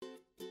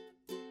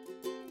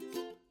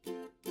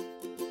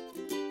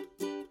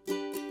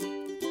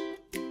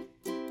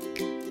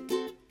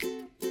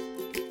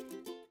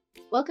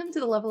Welcome to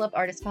the Level Up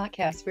Artist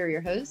Podcast. We're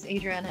your hosts,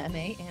 Adriana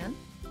M.A. and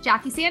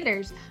Jackie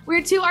Sanders.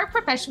 We're two art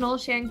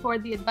professionals sharing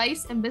forward the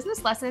advice and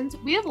business lessons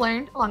we have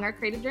learned along our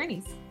creative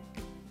journeys.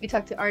 We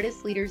talk to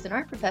artists, leaders, and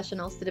art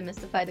professionals to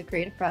demystify the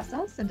creative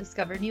process and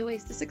discover new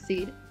ways to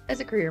succeed as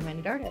a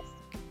career-minded artist.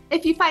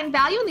 If you find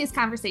value in these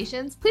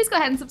conversations, please go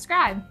ahead and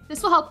subscribe.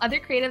 This will help other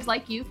creatives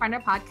like you find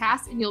our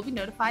podcast, and you'll be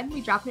notified when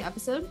we drop a new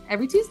episode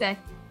every Tuesday.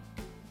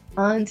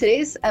 On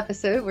today's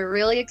episode, we're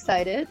really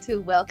excited to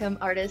welcome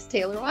artist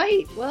Taylor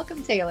White.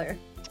 Welcome, Taylor.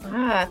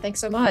 Thanks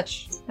so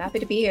much. Happy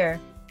to be here.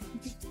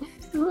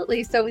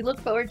 Absolutely. So we look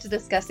forward to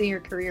discussing your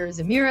career as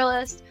a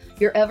muralist,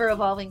 your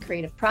ever-evolving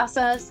creative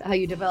process, how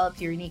you developed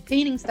your unique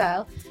painting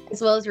style,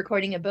 as well as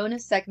recording a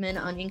bonus segment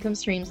on income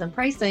streams and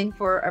pricing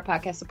for our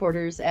podcast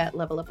supporters at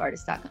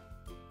levelupartist.com.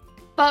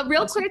 But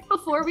real quick,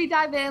 before we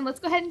dive in, let's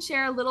go ahead and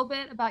share a little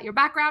bit about your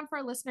background for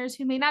our listeners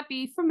who may not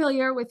be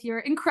familiar with your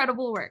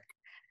incredible work.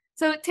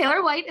 So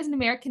Taylor White is an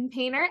American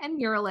painter and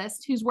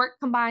muralist whose work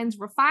combines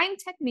refined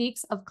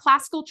techniques of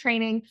classical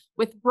training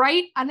with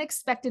bright,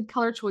 unexpected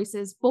color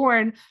choices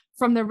born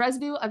from the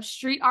residue of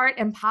street art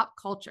and pop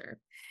culture.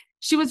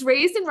 She was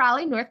raised in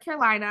Raleigh, North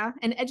Carolina,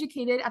 and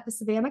educated at the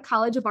Savannah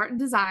College of Art and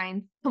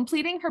Design,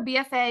 completing her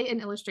BFA in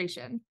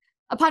illustration.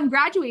 Upon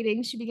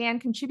graduating, she began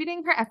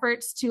contributing her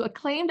efforts to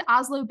acclaimed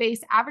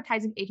Oslo-based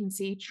advertising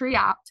agency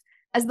Treopt,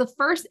 as the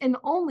first and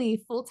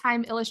only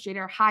full-time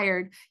illustrator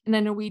hired in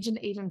a Norwegian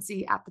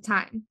agency at the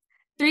time.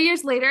 3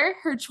 years later,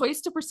 her choice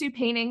to pursue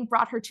painting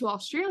brought her to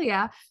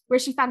Australia, where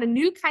she found a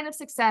new kind of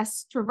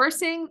success,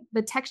 traversing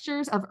the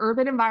textures of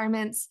urban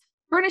environments,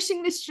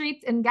 furnishing the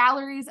streets and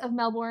galleries of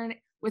Melbourne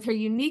with her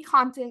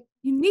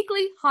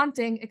uniquely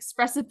haunting,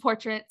 expressive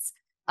portraits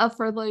of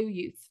furlough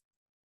youth.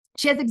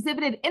 She has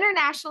exhibited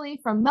internationally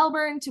from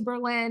Melbourne to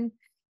Berlin,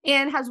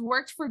 and has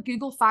worked for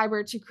Google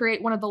Fiber to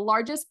create one of the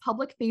largest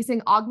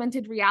public-facing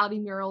augmented reality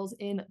murals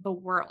in the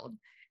world.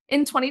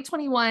 In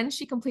 2021,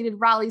 she completed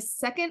Raleigh's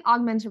second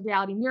augmented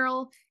reality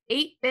mural,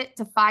 8-Bit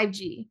to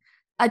 5G,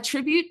 a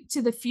tribute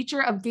to the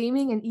future of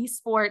gaming and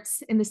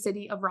esports in the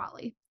city of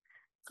Raleigh.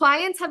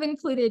 Clients have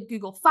included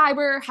Google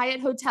Fiber,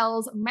 Hyatt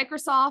Hotels,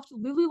 Microsoft,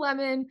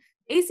 Lululemon,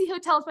 AC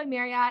Hotels by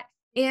Marriott,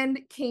 and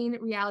Kane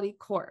Reality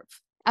Corp.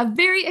 A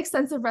very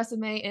extensive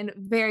resume and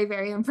very,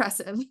 very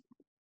impressive.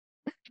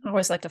 I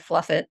always like to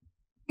fluff it.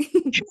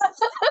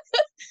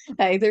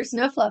 Hey, there's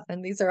no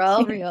fluffing. These are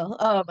all real.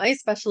 I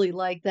especially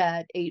like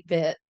that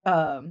 8-bit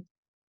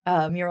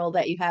mural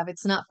that you have.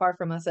 It's not far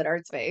from us at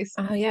Artspace.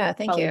 Oh yeah,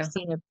 thank you. I've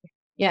seen it,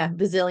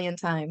 bazillion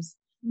times.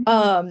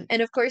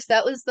 And of course,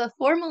 that was the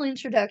formal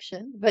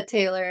introduction. But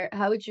Taylor,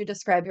 how would you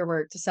describe your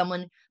work to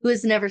someone who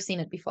has never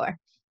seen it before?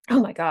 Oh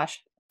my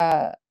gosh.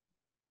 I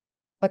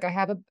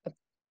have a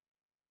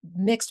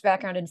mixed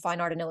background in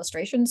fine art and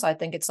illustration, so I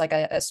think it's like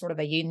a sort of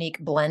a unique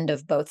blend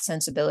of both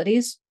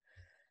sensibilities.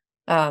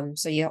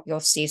 So you'll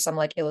see some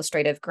like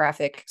illustrative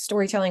graphic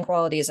storytelling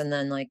qualities, and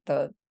then like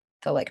the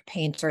like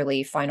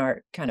painterly fine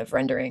art kind of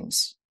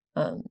renderings.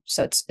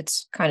 So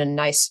it's kind of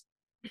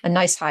a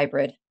nice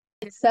hybrid.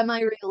 It's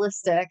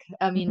semi-realistic.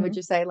 I mean, would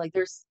you say like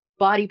there's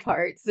body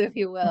parts, if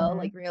you will,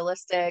 like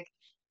realistic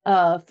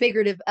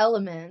figurative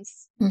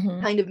elements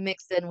kind of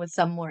mixed in with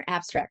some more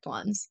abstract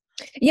ones?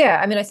 Yeah,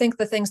 I mean, I think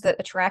the things that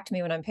attract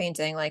me when I'm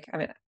painting, like, I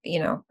mean,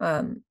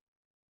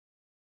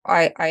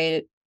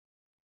 I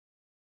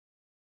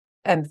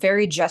am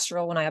very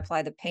gestural when I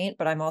apply the paint,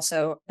 but I'm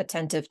also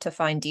attentive to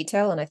fine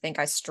detail, and I think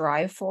I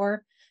strive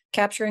for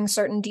capturing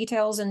certain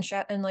details in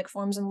like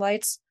forms and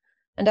lights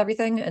and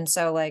everything. And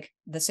so, like,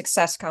 the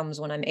success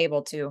comes when I'm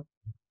able to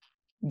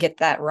get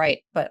that right,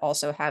 but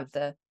also have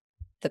the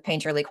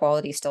painterly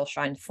quality still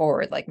shine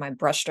forward. Like, my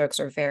brushstrokes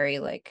are very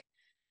like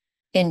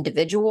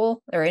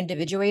individual or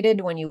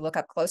individuated when you look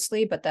up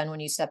closely, but then when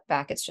you step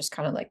back, it's just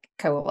kind of like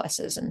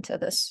coalesces into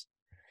this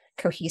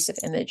cohesive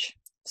image.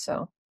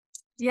 So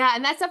yeah,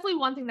 and that's definitely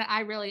one thing that I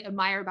really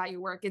admire about your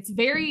work. It's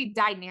very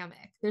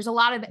dynamic. There's a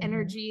lot of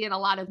energy and a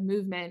lot of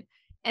movement,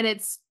 and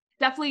it's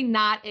definitely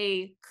not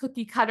a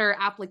cookie cutter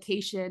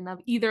application of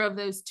either of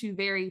those two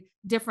very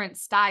different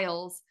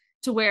styles,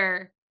 to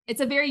where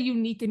it's a very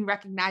unique and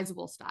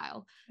recognizable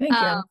style. Thank you.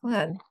 I'm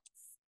glad.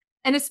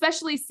 And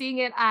especially seeing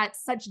it at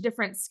such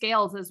different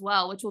scales as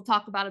well, which we'll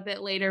talk about a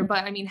bit later.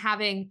 But I mean,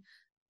 having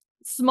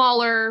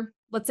smaller,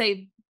 let's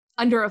say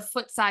under a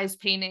foot-sized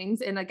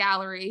paintings in a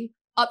gallery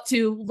up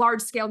to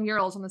large scale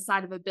murals on the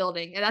side of a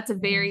building. And that's a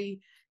very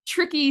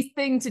tricky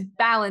thing to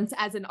balance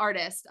as an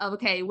artist of,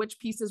 okay, which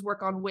pieces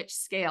work on which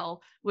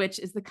scale, which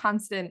is the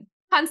constant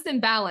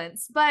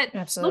balance. But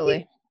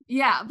absolutely.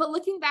 But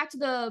looking back to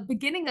the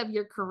beginning of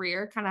your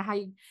career, kind of how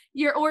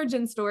your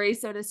origin story,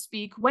 so to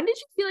speak, when did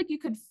you feel like you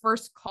could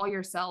first call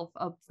yourself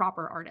a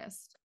proper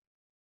artist?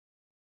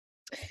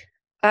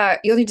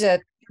 You'll need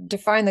to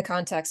define the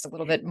context a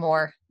little bit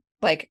more.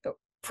 Like,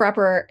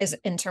 proper is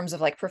in terms of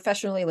like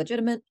professionally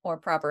legitimate, or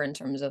proper in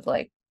terms of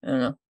like, I don't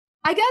know.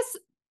 I guess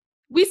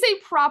we say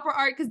proper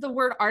art because the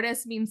word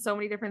artist means so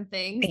many different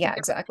things. Yeah,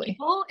 exactly.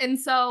 People. And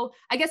so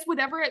I guess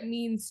whatever it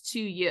means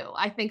to you,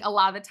 I think a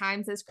lot of the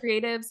times as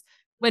creatives,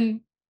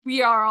 when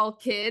we are all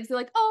kids. They're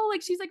like, oh,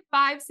 like she's like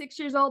 5, 6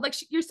 years old. Like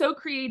you're so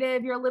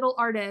creative. You're a little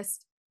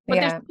artist. But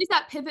there's Yeah. always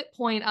that pivot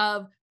point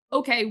of,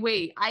 okay,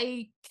 wait,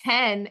 I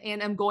can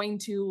and am going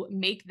to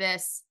make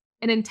this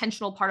an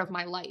intentional part of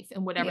my life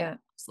and whatever that Yeah.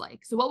 looks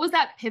like. So what was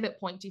that pivot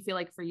point, do you feel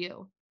like, for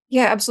you?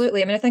 Yeah,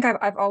 absolutely. I mean, I think uh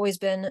I've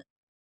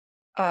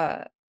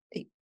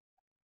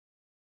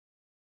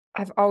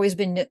always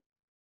been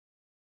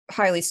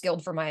highly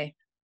skilled for my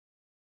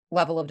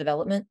level of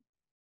development,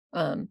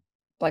 um,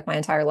 like my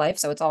entire life.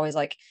 So it's always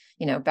like,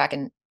 back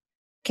in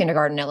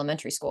kindergarten,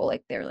 elementary school,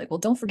 like they're like, well,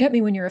 don't forget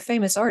me when you're a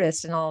famous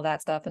artist and all of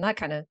that stuff. And that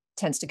kind of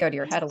tends to go to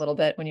your head a little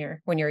bit when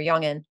you're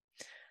youngin'.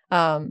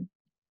 Um,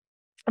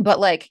 but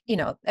like,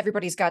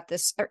 everybody's got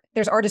this,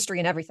 there's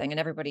artistry in everything, and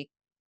everybody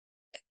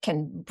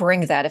can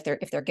bring that if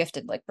they're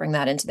gifted, like bring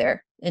that into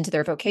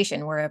their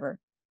vocation wherever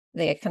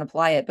they can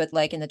apply it. But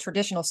like in the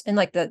traditional, in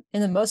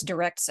the most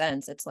direct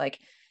sense, it's like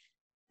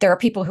there are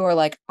people who are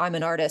like, I'm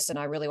an artist and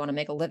I really want to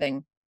make a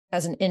living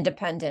as an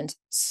independent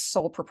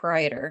sole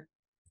proprietor.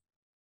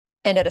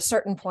 And at a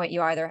certain point,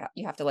 you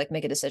have to like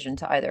make a decision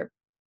to either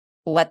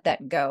let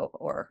that go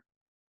or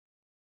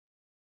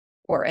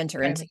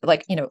enter into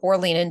like, or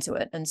lean into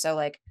it. And so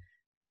like,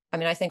 I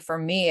mean, I think for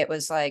me, it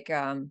was like,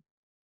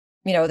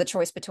 the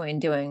choice between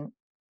doing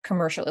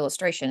commercial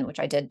illustration, which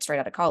I did straight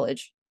out of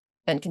college,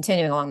 and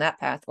continuing along that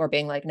path, or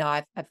being like, no,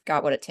 I've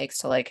got what it takes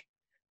to like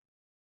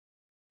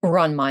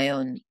run my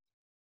own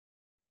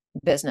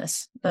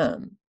business,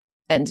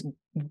 and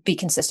be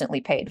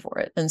consistently paid for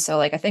it. And so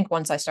like, I think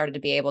once I started to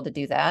be able to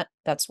do that,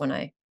 that's when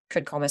I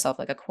could call myself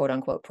like a quote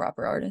unquote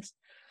proper artist.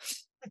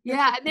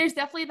 Yeah, and there's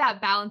definitely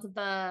that balance of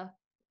the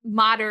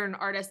modern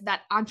artist,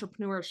 that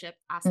entrepreneurship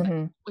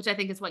aspect, which I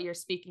think is what you're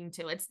speaking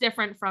to. It's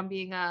different from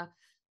being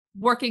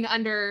working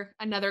under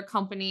another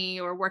company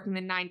or working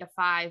the 9 to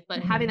 5, but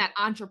having that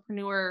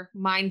entrepreneur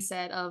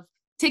mindset of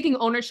taking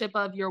ownership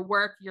of your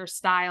work, your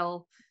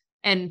style,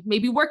 and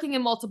maybe working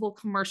in multiple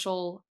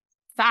commercial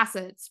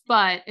facets,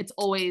 but it's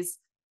always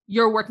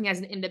you're working as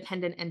an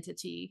independent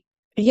entity.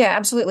 Yeah,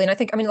 absolutely.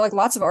 And I mean, like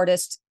lots of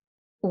artists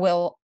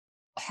will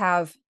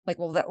have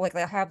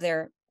they'll have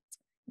their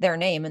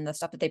name and the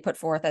stuff that they put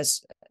forth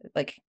as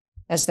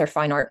their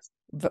fine art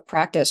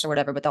practice or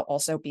whatever, but they'll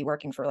also be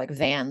working for like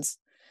Vans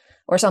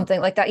or something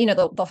like that.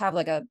 They'll have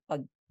like a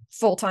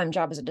full-time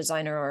job as a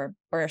designer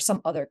or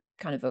some other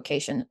kind of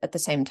vocation at the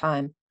same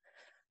time.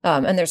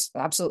 And there's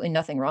absolutely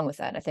nothing wrong with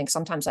that. I think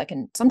sometimes I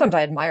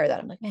admire that.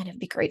 I'm like, man, it'd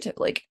be great to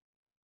like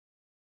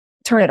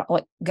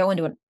go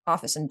into an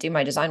office and do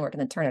my design work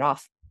and then turn it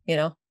off,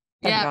 that'd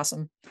be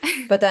awesome.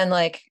 But then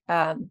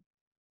I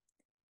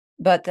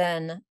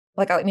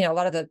mean, a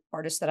lot of the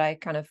artists that I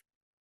kind of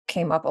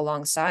came up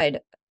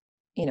alongside,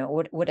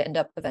 would end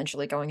up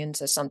eventually going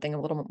into something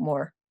a little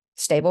more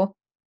stable.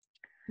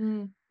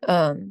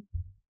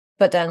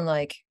 But then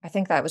like, I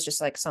think that was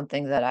just like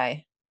something that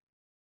I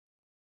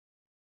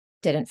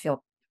didn't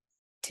feel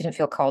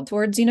called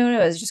towards, it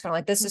was just kind of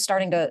like,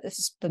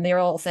 the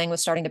mural thing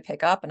was starting to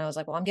pick up. And I was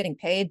like, well, I'm getting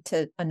paid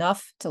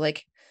enough to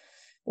like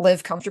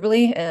live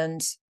comfortably,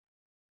 and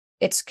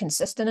it's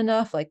consistent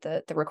enough. Like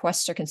the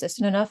requests are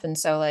consistent enough. And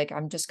so like,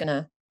 I'm just going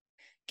to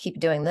keep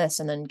doing this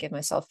and then give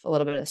myself a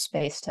little bit of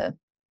space to,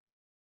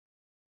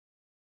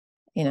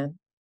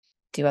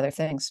 do other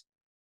things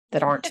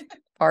that aren't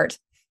art.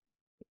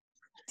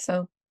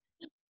 So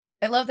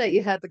I love that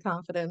you had the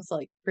confidence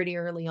like pretty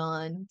early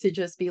on to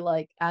just be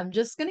like, I'm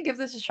just going to give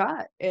this a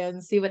shot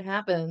and see what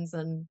happens,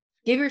 and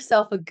give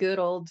yourself a good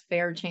old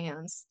fair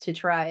chance to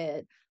try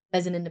it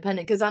as an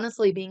independent. Because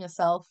honestly, being a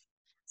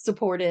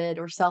self-supported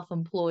or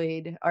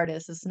self-employed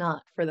artist is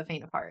not for the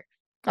faint of heart.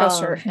 oh,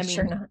 sure. I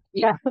Sure mean, not.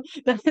 yeah,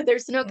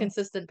 there's no Yeah.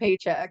 consistent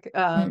paycheck.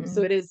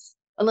 So it is,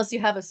 unless you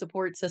have a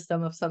support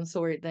system of some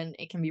sort, then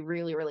it can be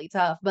really, really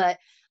tough. But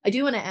I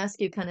do want to ask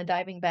you, kind of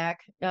diving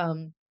back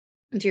into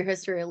your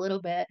history a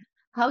little bit,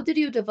 how did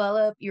you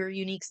develop your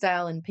unique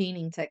style and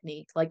painting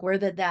technique? Like,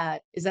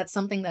 is that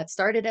something that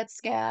started at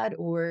SCAD,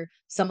 or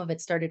some of it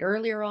started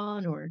earlier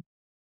on, or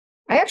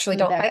I actually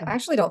where did don't that I come?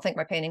 actually don't think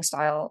my painting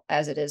style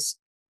as it is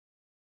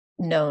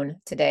known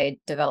today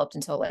developed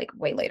until like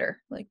way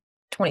later, like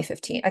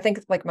 2015. I think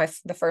like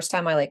the first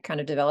time I like kind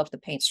of developed the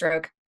paint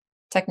stroke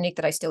technique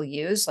that I still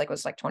use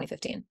was like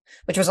 2015,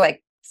 which was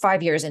like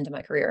 5 years into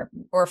my career,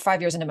 or 5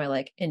 years into my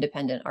like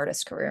independent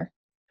artist career.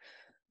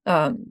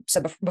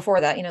 So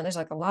before that, there's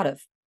like a lot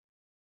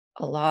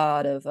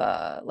of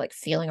like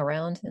feeling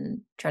around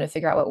and trying to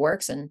figure out what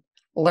works and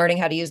learning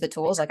how to use the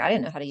tools. Like I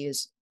didn't know how to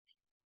use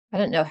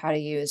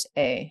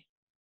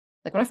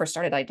like when I first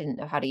started, I didn't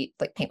know how to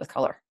like paint with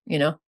color, you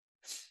know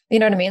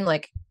what I mean?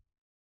 Like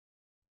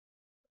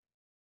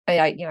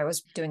I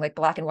was doing like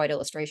black and white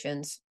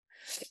illustrations,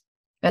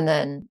 and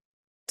then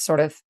sort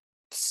of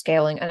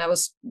scaling, and I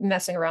was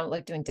messing around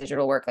like doing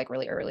digital work like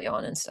really early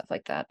on and stuff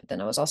like that. But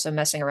then I was also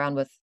messing around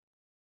with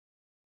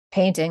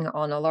painting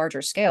on a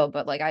larger scale,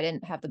 but like I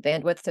didn't have the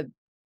bandwidth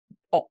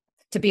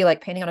to be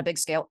like painting on a big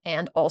scale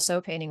and also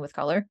painting with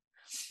color.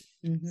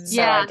 Mhm.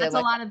 So Yeah, I did that's a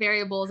like lot of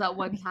variables at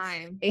one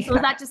time. So Yeah.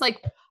 was that just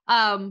like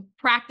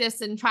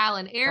practice and trial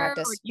and error, or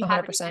do Practice you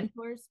have any 100%.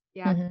 mentors?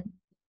 Yeah.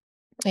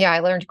 Yeah, I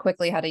learned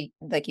quickly how to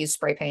like use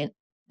spray paint.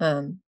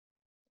 And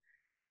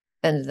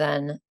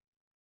then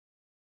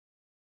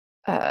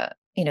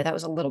that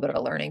was a little bit of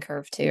a learning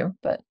curve too,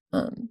 but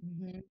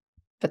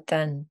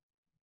then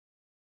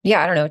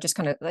yeah, I don't know, it just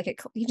kind of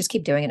like you just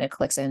keep doing it and it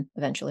clicks in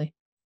eventually.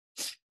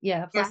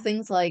 Yeah, plus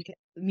things like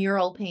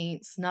mural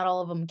paints, not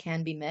all of them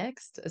can be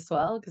mixed as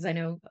well, because I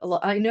know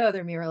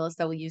other muralists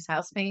that will use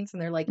house paints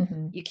and they're like,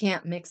 you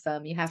can't mix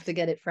them. You have to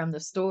get it from the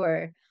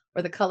store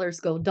or the colors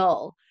go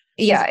dull.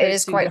 As Yeah, it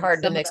is opposed to quite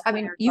hard to some of mix. the I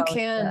mean, higher you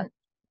quality stuff.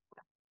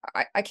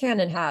 can, I can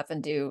and have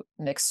and do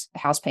mix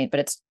house paint,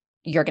 but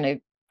you're going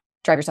to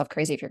drive yourself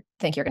crazy if you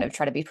think you're going to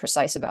try to be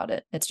precise about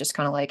it. It's just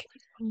kind of like,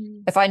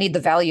 if I need the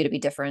value to be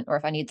different, or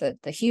if I need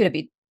the hue to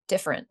be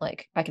different,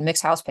 like I can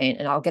mix house paint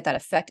and I'll get that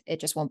effect. It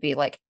just won't be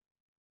like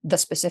the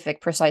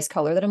specific precise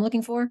color that I'm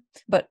looking for,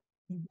 but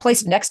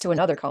placed next to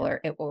another color,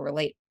 it will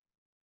relate.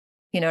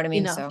 You know what I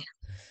mean? Enough. So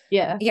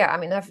Yeah. yeah, I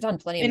mean, I've done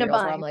plenty of In a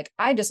murals where I'm bind. like,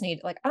 I just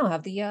need, like, I don't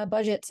have the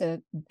budget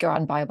to go out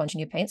and buy a bunch of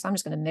new paints. I'm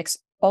just going to mix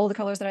all the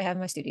colors that I have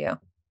in my studio.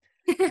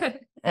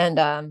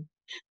 And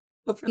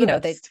Hope for the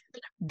best.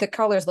 the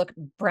colors look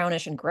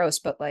brownish and gross,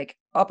 but like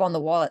up on the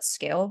wall at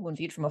scale, when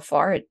viewed from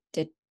afar, it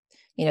did,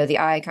 the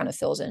eye kind of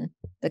fills in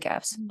the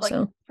gaps. Like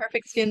So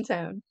perfect skin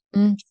tone.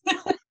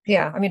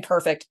 yeah, I mean,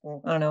 perfect.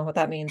 Well, I don't know what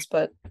that means,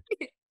 but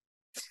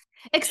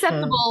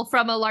acceptable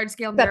from a large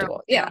scale mural.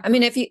 acceptable. Yeah, I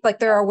mean, if you like,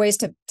 there are ways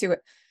to do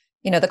it.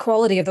 The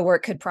quality of the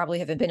work could probably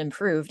have been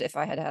improved if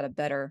I had had a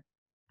better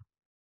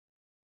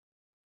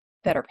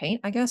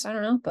paint, I guess. I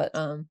don't know, but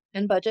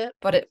And budget.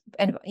 but it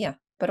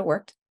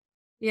worked.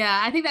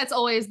 Yeah, I think that's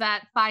always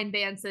that fine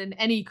dance in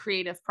any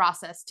creative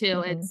process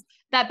too. It's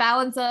that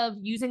balance of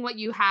using what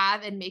you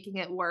have and making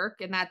it work.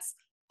 And that's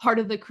part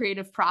of the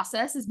creative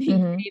process, is being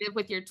creative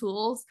with your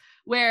tools,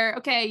 where,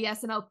 okay,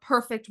 yes, in a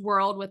perfect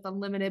world with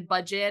unlimited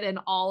budget and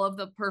all of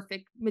the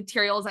perfect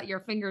materials at your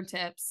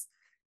fingertips,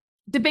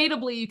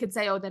 debatably you could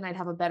say, oh, then I'd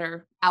have a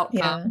better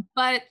outcome.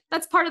 But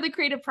that's part of the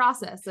creative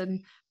process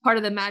and part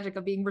of the magic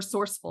of being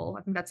resourceful.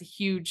 I think that's a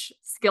huge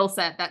skill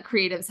set that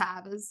creatives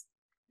have, is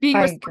being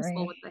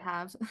resourceful with what they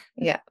have.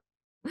 Yeah.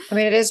 I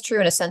mean, it is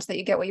true in a sense that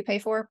you get what you pay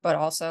for, but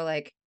also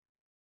like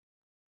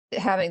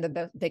having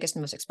the biggest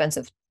and most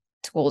expensive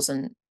tools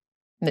and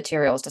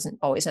materials doesn't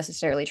always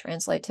necessarily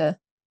translate to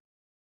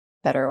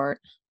better art.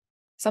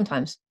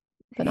 Sometimes,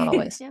 but not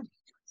always.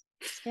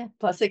 Yeah.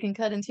 Plus it can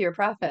cut into your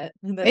profit.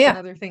 And that's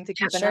another thing to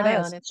keep an eye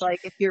on. It's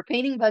like, if your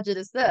painting budget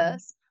is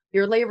this,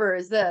 your labor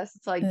is this,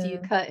 it's like, do you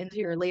cut into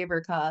your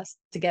labor cost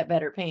to get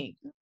better paint?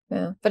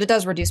 Yeah. But it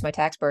does reduce my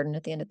tax burden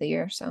at the end of the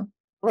year. So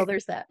well,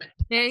 there's that.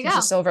 There you there's go.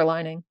 a silver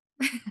lining.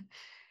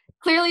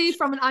 Clearly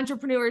from an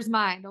entrepreneur's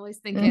mind, always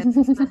thinking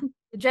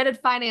the dreaded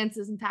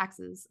finances and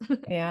taxes.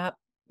 Yeah.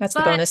 That's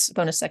the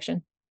bonus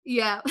section.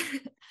 Yeah.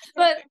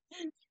 But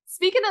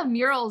speaking of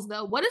murals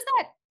though, what does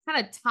that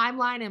kind of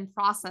timeline and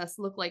process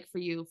look like for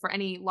you for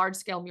any large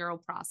scale mural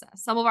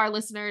process? Some of our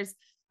listeners,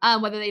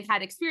 whether they've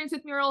had experience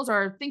with murals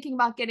or thinking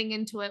about getting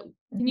into it,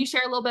 can you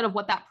share a little bit of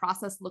what that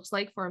process looks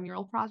like for a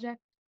mural project?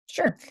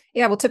 Sure.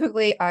 Yeah. Well,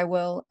 typically I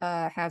will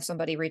have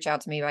somebody reach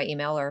out to me by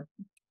email or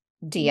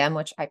DM,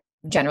 which I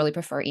generally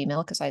prefer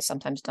email because I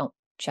sometimes don't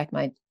check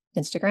my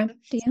Instagram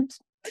DMs.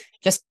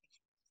 Just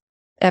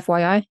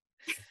FYI.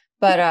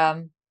 But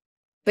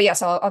yeah,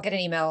 so I'll get an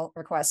email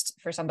request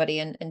for somebody,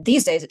 and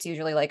these days it's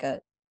usually like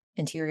a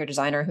interior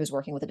designer who's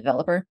working with a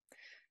developer,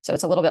 so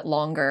it's a little bit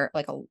longer,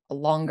 like a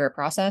longer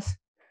process.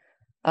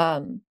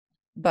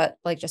 But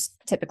like, just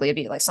typically it'd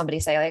be like somebody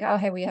say like, oh,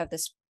 hey, we have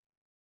this,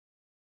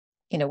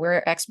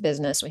 we're X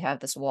business, we have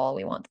this wall,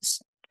 we want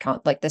this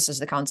like, this is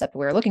the concept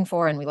we're looking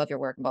for, and we love your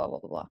work, blah blah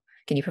blah blah.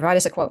 Can you provide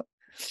us a quote?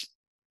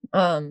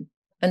 And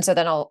so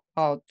then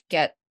I'll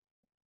get,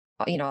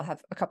 I'll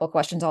have a couple of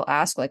questions I'll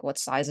ask, like, what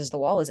size is the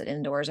wall? Is it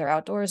indoors or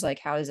outdoors? Like,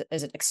 how is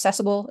it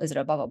accessible? Is it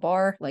above a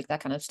bar? Like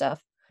that kind of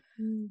stuff.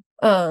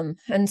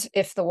 And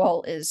if the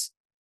wall is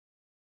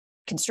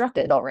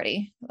constructed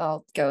already,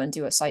 I'll go and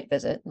do a site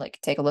visit, like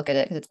take a look at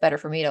it, because it's better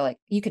for me to, like,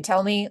 you could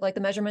tell me like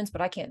the measurements,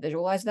 but I can't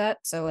visualize that.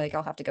 So like,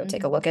 I'll have to go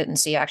take a look at it and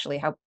see actually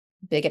how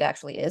big it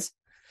actually is.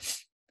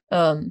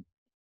 And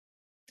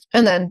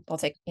then I'll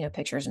take,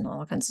 pictures and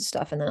all kinds of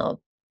stuff. And then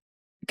I'll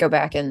go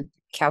back and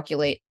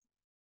calculate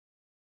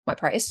my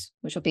price,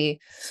 which will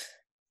be,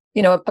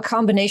 a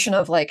combination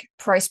of like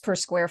price per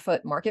square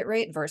foot market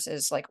rate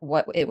versus like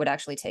what it would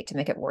actually take to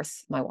make it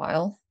worth my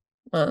while.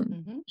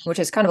 Which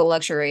is kind of a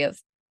luxury of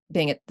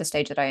being at the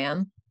stage that I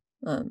am,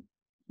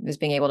 is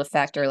being able to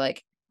factor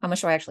like, how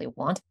much do I actually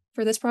want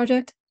for this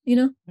project,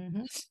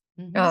 and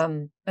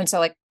so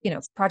like,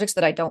 projects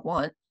that I don't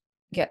want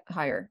get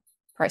higher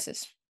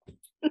prices.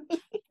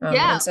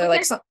 Yeah. And so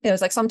like, it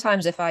was like,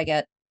 sometimes if I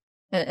get,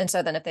 and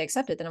so then if they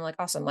accept it, then I'm like,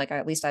 awesome. Like,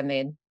 at least I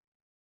made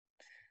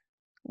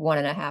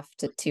 1.5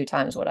 to 2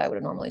 times what I would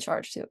have normally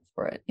charged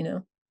for it, Yeah,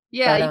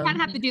 but, you kind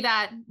of have to do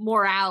that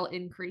morale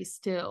increase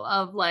too,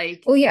 of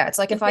like, well, yeah, it's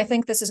like, if I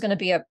think this is going to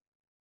be a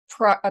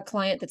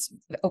client that's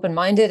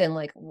open-minded and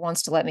like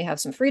wants to let me have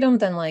some freedom,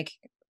 then like,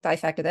 I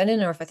factor that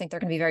in, or if I think they're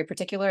going to be very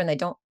particular and they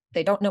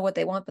don't know what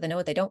they want, but they know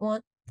what they don't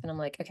want, then I'm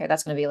like, okay,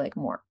 that's going to be like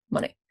more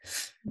money.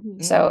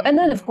 So, and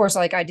then of course,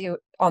 like I do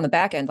on the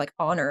back end, like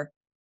honor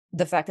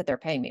the fact that they're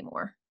paying me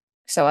more.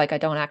 So like I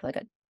don't act like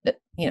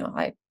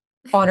I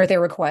honor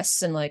their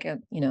requests and like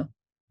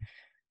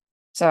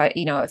so I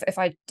if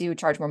I do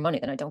charge more money,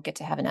 then I don't get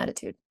to have an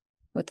attitude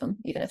with them,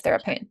 even if they're a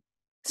pain.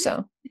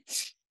 So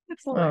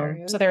It's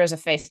hilarious. so there is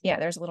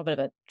there's a little bit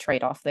of a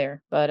trade-off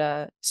there.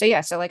 But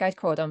so like I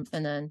quote them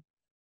and then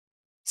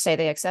say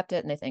they accept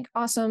it and they think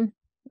awesome.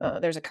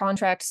 There's a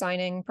contract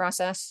signing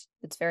process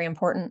that's very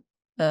important.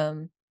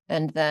 And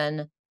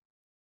then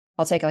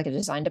I'll take like a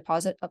design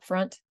deposit up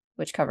front,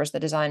 which covers the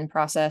design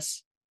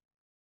process.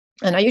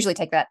 And I usually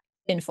take that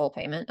in full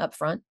payment up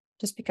front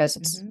just because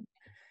it's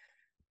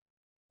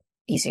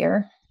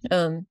easier.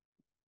 And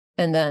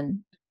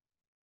then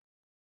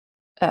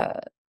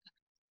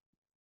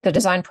the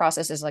design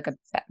process is like a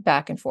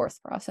back and forth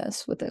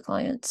process with the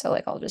client. So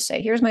like I'll just say,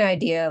 here's my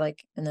idea,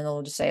 like, and then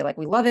they'll just say like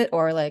we love it,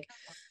 or like,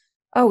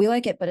 oh, we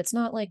like it, but it's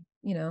not like,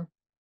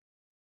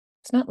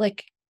 it's not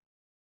like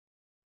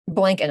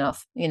blank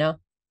enough, and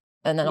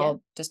then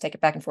I'll just take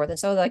it back and forth. And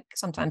so like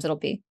sometimes it'll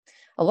be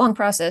a long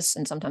process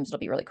and sometimes it'll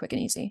be really quick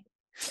and easy.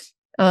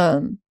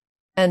 And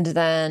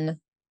then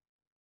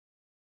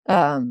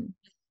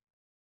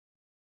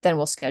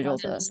we schedule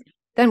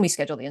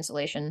the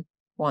installation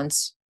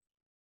once.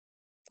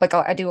 Like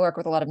I do work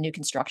with a lot of new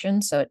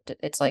construction, so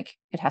it's like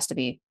the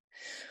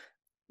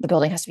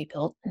building has to be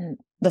built and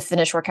the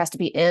finish work has to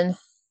be in.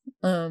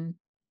 So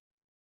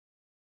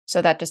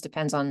that just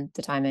depends on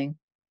the timing.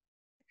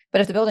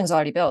 But if the building's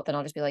already built, then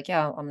I'll just be like,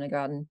 yeah, I'm going to go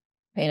out and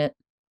paint it.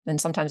 And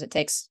sometimes it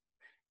takes,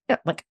 I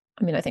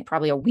think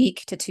probably a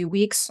week to 2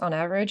 weeks on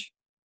average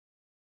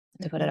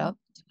to put it up.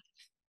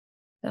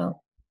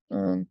 So,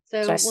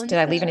 did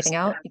I leave anything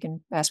out? You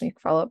can ask me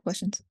follow-up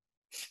questions.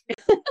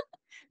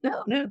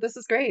 No, this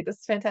is great. This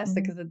is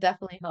fantastic because it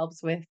definitely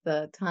helps with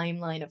the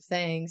timeline of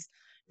things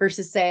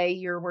versus say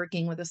you're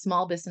working with a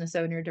small business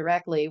owner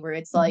directly where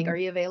it's like, are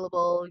you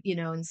available,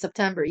 in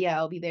September? Yeah,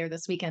 I'll be there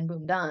this weekend,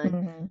 boom,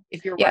 done.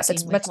 If you're it's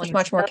working with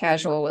much more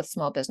casual with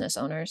small business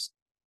owners.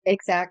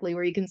 Exactly,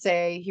 where you can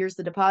say, here's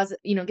the deposit,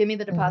 give me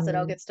the deposit,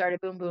 I'll get started,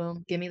 boom,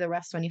 boom, give me the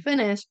rest when you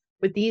finish.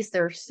 With these,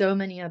 there are so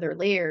many other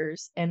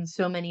layers and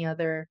so many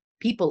other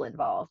people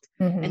involved.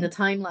 And the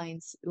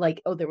timelines,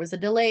 like, oh, there was a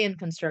delay in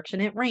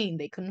construction, it rained,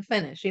 they couldn't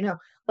finish,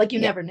 like you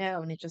never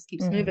know, and it just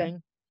keeps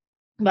moving.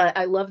 But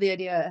I love the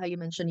idea how you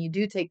mentioned you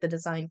do take the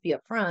design fee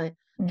up front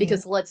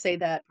because let's say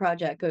that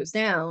project goes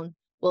down,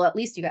 well, at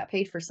least you got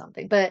paid for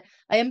something. But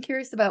I am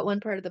curious about one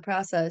part of the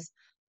process.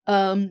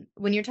 When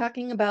you're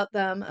talking about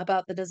them,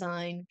 about the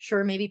design,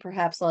 sure, maybe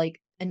perhaps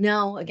like, and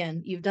now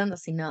again, you've done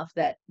this enough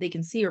that they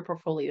can see your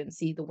portfolio and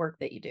see the work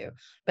that you do.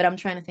 But I'm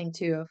trying to think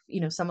too of,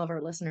 some of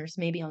our listeners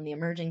maybe on the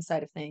emerging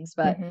side of things,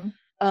 but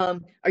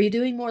are you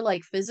doing more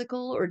like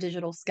physical or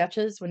digital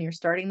sketches when you're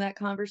starting that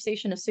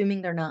conversation,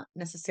 assuming they're not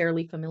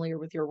necessarily familiar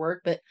with your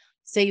work, but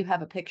say you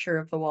have a picture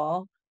of the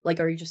wall, like,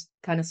 are you just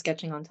kind of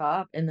sketching on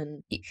top and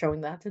then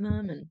showing that to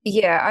them? And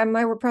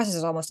my work process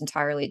is almost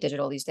entirely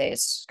digital these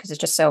days because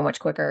it's just so much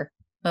quicker.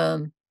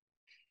 So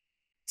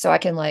I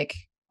can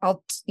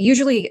I'll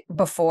usually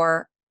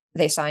before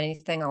they sign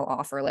anything, I'll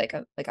offer like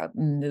a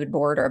mood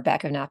board or a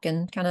back of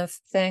napkin kind of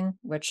thing,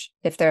 which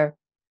if they're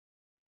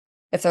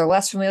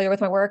less familiar with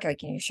my work, I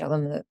can show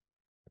them that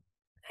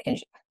I can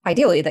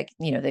ideally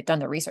they've done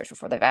the research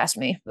before they've asked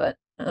me, but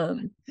I'll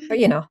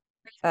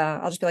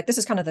just be like, this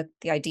is kind of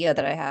the idea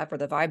that I have or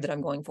the vibe that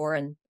I'm going for,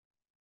 and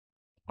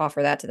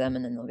offer that to them,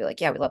 and then they'll be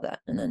like, yeah, we love that,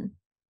 and then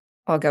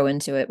I'll go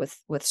into it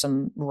with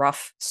some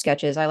rough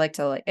sketches. I like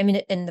to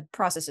in the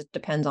process it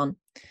depends on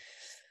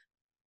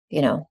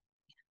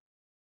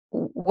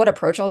what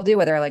approach I'll do,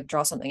 whether I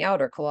draw something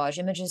out or collage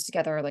images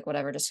together or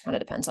whatever, just kind of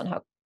depends on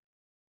how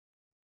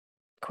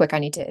quick I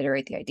need to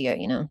iterate the idea,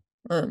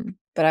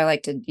 but I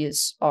like to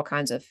use all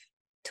kinds of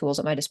tools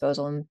at my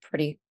disposal. I'm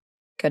pretty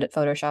good at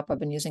Photoshop. I've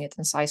been using it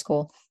since high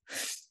school.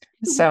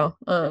 So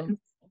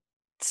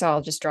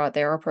I'll just draw it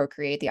there, or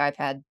Procreate, the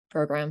iPad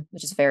program,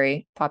 which is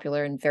very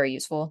popular and very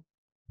useful.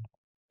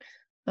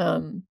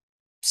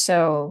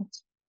 So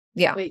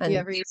yeah. Wait, do you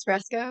ever use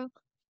Fresco?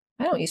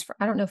 I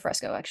don't know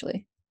Fresco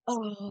actually.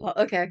 Oh,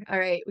 okay. All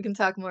right. We can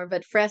talk more,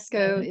 but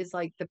Fresco is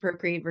like the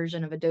Procreate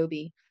version of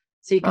Adobe.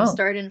 So you can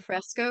start in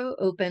Fresco,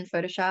 open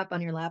Photoshop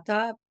on your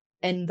laptop,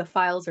 and the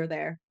files are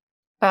there.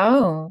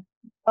 Oh,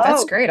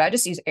 that's great. I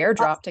just use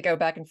AirDrop to go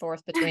back and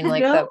forth between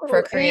the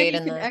Procreate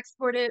and you can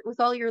export it with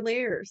all your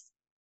layers.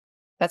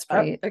 That's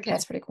pretty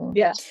that's pretty cool.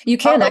 Yeah. You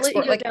can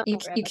export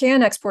you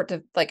can export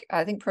to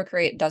I think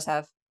Procreate does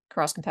have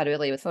cross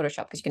compatibility with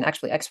Photoshop because you can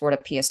actually export a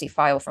PSD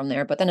file from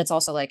there. But then it's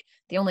also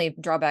the only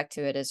drawback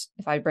to it is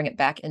if I bring it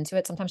back into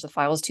it, sometimes the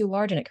file is too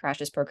large and it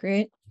crashes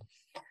Procreate.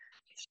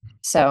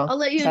 So I'll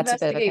let you that's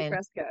investigate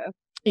Fresco.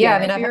 Yeah, I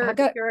mean,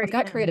 I've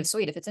got Creative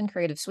Suite. If it's in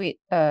Creative Suite,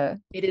 it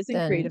is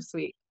in Creative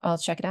Suite. I'll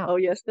check it out. Oh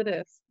yes, it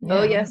is. Yeah.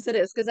 Oh yes, it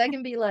is. Because I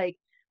can be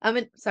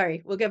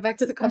sorry, we'll get back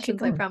to the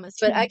questions, I promise.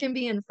 But I can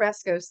be in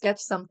Fresco, sketch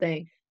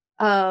something,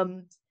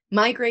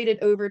 migrate it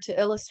over to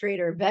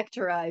Illustrator,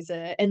 vectorize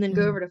it, and then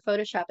go over to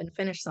Photoshop and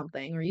finish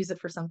something or use it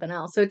for something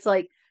else. So it's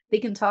like they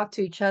can talk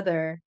to each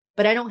other,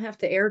 but I don't have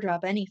to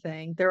airdrop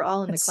anything. They're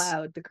all in the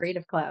cloud, the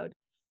Creative Cloud.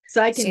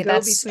 So I can See, go I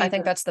between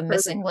think that's the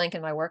programs. missing link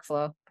in my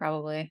workflow,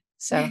 probably.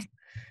 So I'll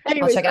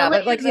Anyways, check it I'll out.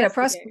 let But you like, you know,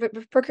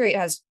 investigate. Procreate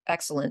has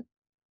excellent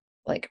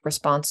like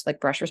response,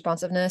 like brush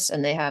responsiveness,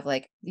 and they have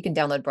like you can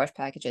download brush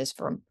packages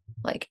from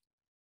like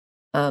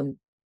um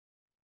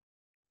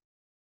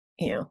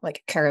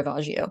like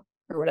Caravaggio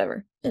or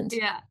whatever, and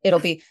Yeah. it'll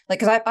be like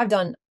because I've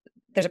done.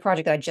 There's a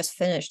project that I just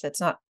finished that's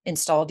not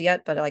installed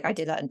yet, but like I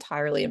did that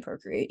entirely in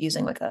Procreate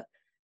using like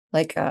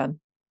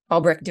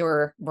Albrecht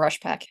Dürer brush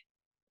pack,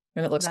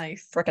 and it looks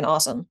Nice. freaking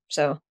awesome.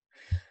 So,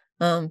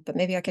 but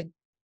maybe I could.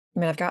 I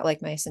mean, I've got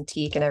like my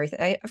Cintiq and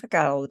everything. I've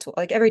got all the tools.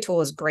 Like every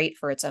tool is great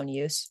for its own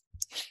use.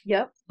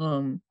 Yep.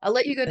 I'll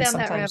let you go And down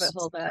that rabbit sometimes,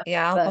 hole, Beth.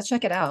 yeah, I'll But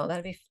check it out.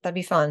 That'd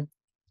be fun.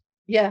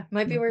 yeah,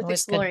 might be worth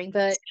Always good. exploring.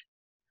 But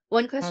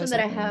one question Always that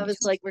I like learning have new is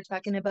tools. like we're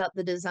talking about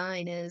the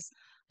design is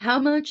how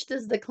much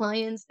does the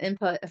client's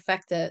input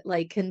affect it?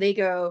 Like, can they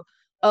go,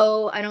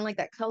 oh, I don't like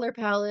that color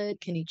palette.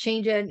 Can you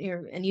change it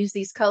and use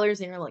these colors?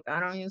 And you're like, I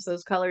don't use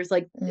those colors.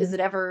 Like, is Mm. it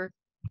ever,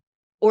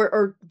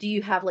 or do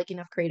you have like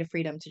enough creative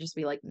freedom to just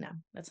be like, no,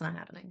 that's not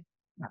happening?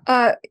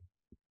 Uh,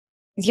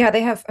 yeah,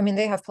 they have. I mean,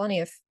 they have plenty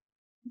of.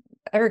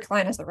 Every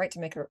client has the right to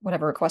make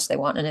whatever request they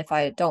want, and if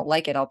I don't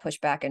like it, I'll push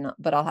back,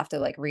 but I'll have to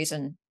like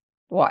reason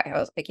why. I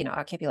was like,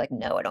 I can't be like,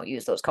 no, I don't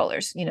use those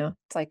colors.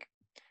 It's like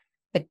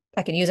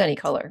I can use any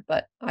color,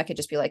 but I could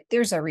just be like,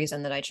 there's a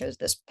reason that I chose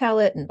this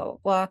palette and blah blah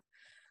blah.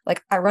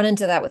 Like I run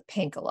into that with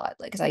pink a lot,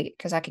 like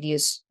because I could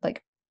use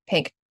like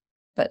pink,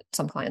 but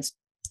some clients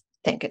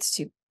think it's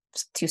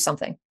too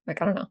something.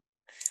 Like I don't know.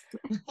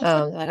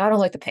 Like I don't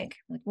like the pink.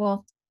 Like,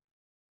 well,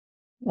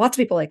 lots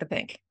of people like the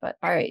pink, but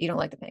all right, you don't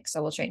like the pink,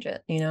 so we'll change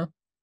it.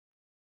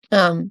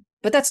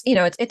 But that's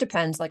it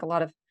depends. Like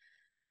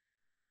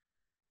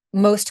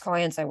most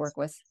clients I work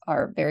with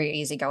are very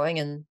easygoing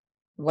and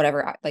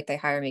whatever, like they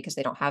hire me because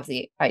they don't have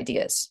the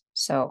ideas.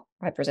 So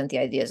I present the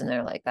ideas and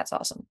they're like, that's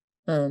awesome.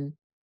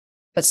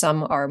 But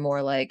some are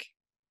more like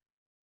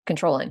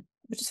controlling,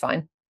 which is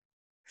fine.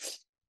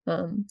 They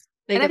And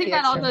I get think the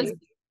that all extra goes,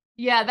 fee.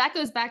 yeah, that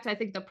goes back to, I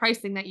think, the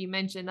pricing that you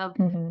mentioned of,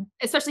 Mhm,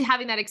 especially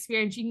having that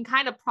experience, you can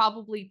kind of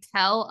probably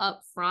tell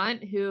up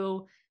front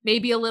who may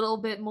be a little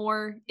bit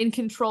more in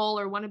control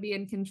or want to be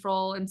in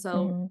control. And so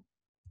mhm.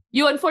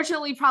 you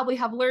unfortunately probably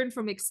have learned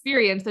from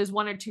experience. There's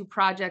one or two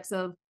projects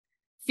of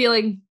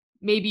feeling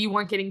maybe you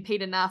weren't getting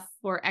paid enough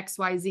for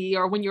XYZ,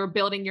 or when you're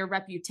building your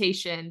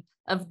reputation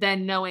of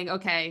then knowing,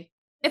 okay,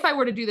 if I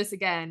were to do this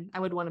again, I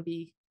would want to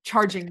be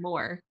charging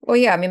more. Well,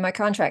 yeah, I mean, my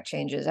contract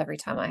changes every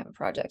time I have a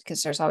project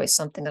because there's always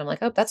something that I'm like,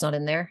 oh, that's not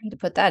in there. I need to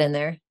put that in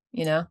there.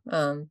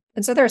 And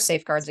so there are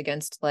safeguards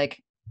against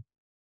like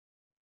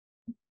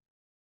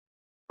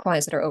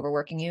clients that are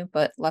overworking you,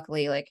 but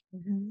luckily, like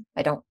Mhm.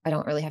 I don't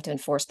really have to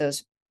enforce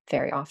those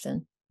very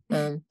often.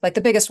 Like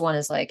the biggest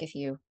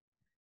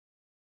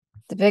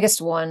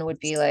one would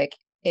be like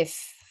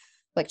if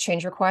like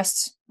change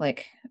requests,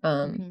 like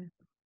Mhm.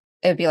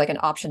 it would be like an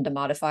option to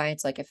modify.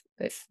 It's like if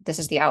this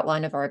is the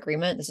outline of our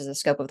agreement, this is the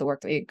scope of the work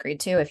that we agreed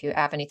to. If you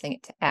have anything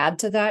to add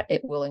to that,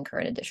 it will incur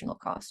an additional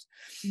cost.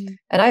 Mm.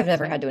 And I've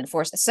never Okay. had to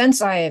enforce it.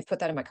 Since I have put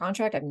that in my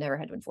contract, I've never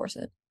had to enforce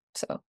it.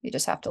 So you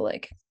just have to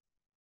like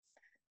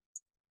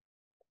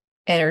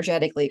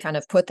energetically kind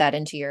of put that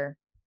into your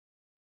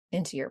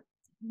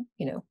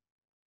you know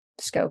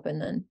scope,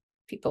 and then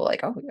people are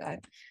like, oh,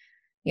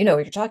 you know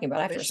what you're talking about.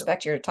 I have to Official.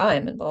 respect your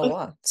time and blah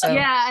blah blah. So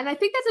Yeah, and I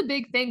think that's a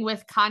big thing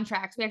with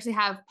contracts. We actually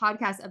have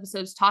podcast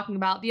episodes talking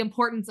about the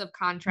importance of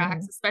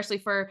contracts, mhm, especially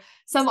for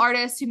some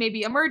artists who may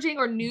be emerging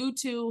or new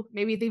to,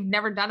 maybe they've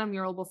never done a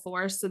mural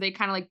before, so they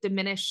kind of like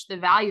diminish the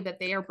value that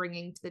they are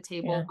bringing to the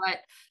yeah, table. But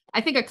I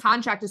think a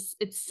contract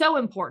it's so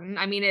important.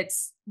 I mean,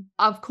 it's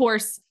of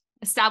course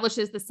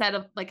establishes the set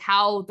of like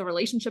how the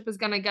relationship is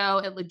going to go.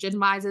 It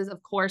legitimizes,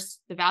 of course,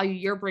 the value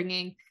you're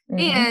bringing, hmm,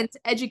 and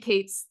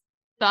educates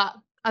the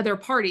other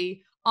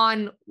party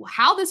on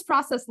how this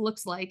process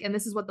looks like. And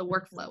this is what the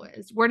workflow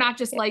is. We're not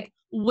just yeah, like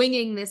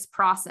winging this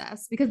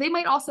process, because they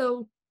might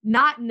also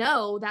not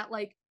know that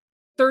like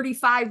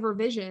 35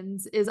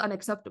 revisions is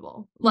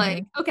unacceptable.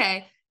 Like, hmm,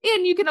 okay.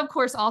 And you can, of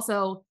course,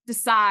 also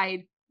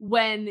decide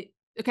when,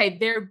 okay,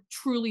 they're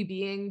truly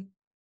being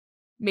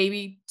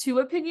maybe too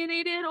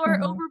opinionated or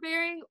hmm,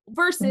 overbearing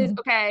versus, hmm,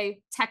 okay,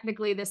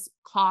 technically this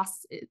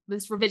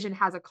revision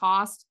has a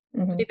cost.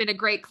 hmm. They've been a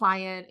great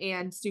client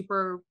and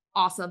super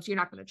awesome, so you're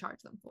not going to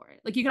charge them for it.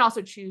 Like you can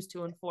also choose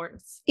to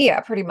enforce. Yeah,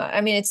 pretty much.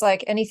 I mean, it's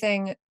like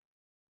anything.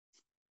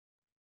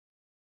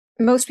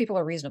 Most people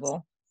are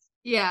reasonable.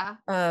 Yeah.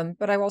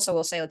 But I also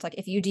will say it's like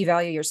if you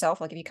devalue yourself,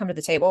 like if you come to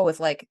the table with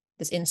like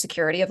this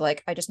insecurity of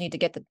like, I just need to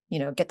get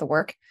the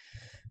work,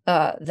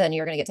 then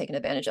you're gonna get taken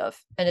advantage of.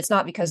 And it's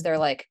not because they're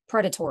like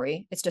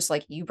predatory. It's just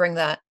like you bring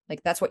that,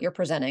 like that's what you're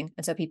presenting.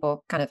 And so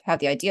people kind of have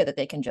the idea that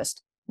they can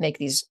just make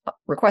these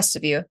requests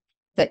of you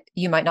that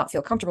you might not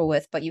feel comfortable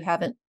with, but you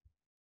haven't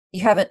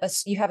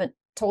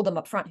told them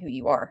up front who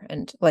you are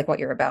and like what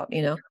you're about.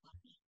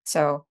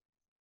 So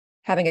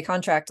having a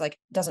contract like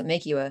doesn't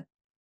make you a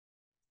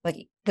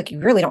like you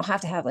really don't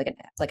have to have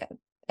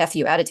a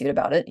fu attitude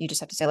about it. You just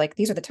have to say like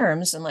these are the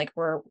terms and like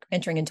we're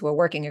entering into a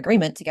working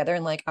agreement together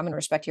and like I'm going to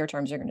respect your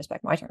terms, you're going to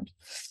respect my terms.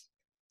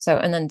 So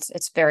and then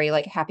it's very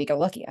like happy go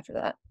lucky after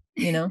that,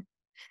 you know.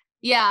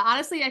 Yeah,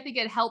 honestly, I think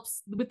it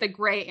helps with the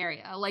gray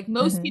area. Like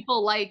most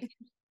people like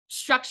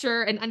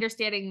structure and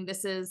understanding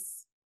this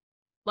is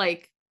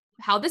like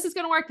how this is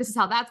going to work. This is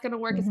how that's going to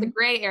work. It's the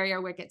gray area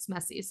where it gets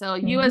messy. So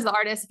you as the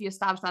artist, if you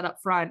establish that up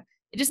front,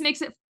 it just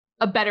makes it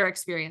a better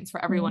experience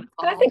for everyone And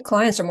I involved. think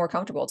clients are more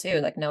comfortable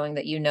too, like knowing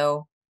that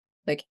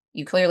like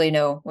you clearly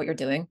know what you're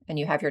doing and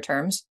you have your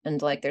terms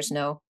and like there's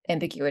no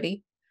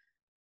ambiguity.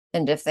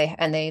 And if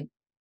they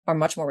are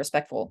much more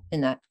respectful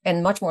in that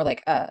and much more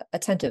like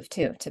attentive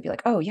too, to be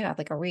like, oh yeah,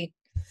 like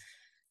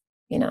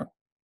you know,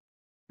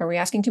 are we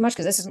asking too much?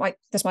 Because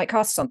this might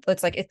cost something.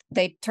 It's like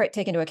they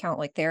take into account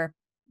like their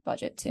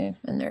budget too,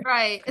 and they're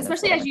right,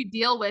 especially as you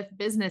deal with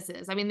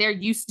businesses. I mean, they're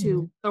used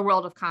to the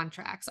world of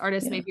contracts.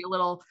 Artists may be a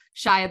little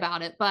shy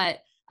about it, but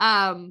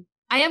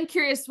I am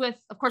curious with,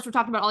 of course, we're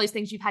talking about all these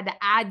things you've had to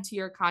add to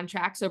your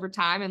contracts over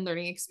time and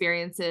learning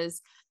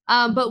experiences.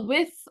 But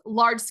with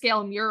large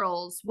scale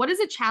murals, what is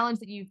a challenge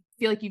that you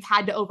feel like you've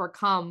had to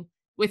overcome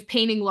with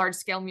painting large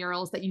scale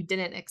murals that you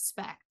didn't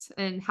expect?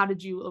 And how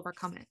did you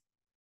overcome it?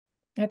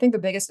 I think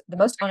the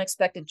most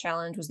unexpected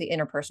challenge was the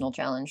interpersonal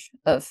challenge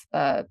of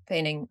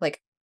painting.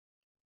 Like,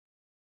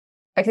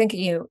 I think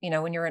you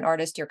know, when you're an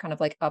artist, you're kind of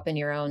like up in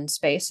your own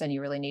space and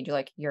you really need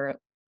like your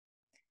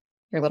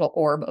little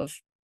orb of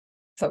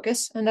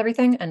focus and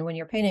everything. And when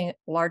you're painting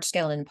large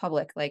scale in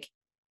public, like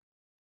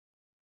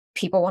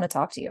people want to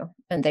talk to you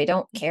and they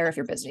don't care if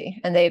you're busy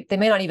and they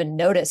may not even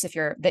notice if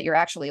you're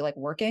actually like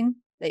working.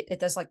 It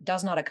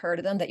does not occur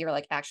to them that you're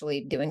like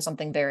actually doing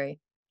something very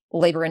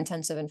labor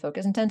intensive and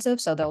focus intensive.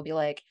 So they'll be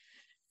like,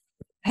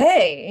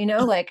 hey, you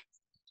know, like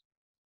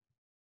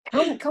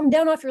come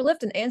down off your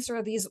lift and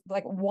answer these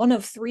like one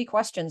of three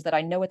questions that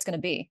I know it's going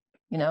to be.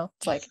 You know,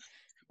 it's like,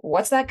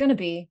 what's that going to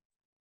be?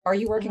 Are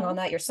you working on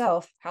that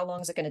yourself? How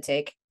long is it going to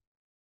take?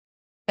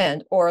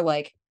 And or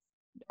like,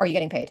 are you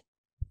getting paid?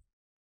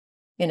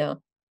 You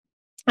know,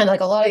 and like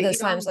a lot of those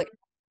times, like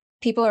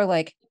people are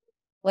like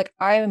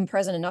I am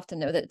present enough to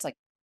know that it's like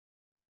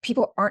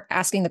people aren't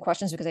asking the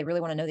questions because they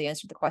really want to know the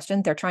answer to the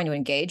question. They're trying to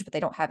engage, but they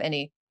don't have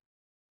any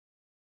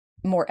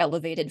more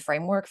elevated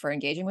framework for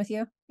engaging with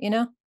you, you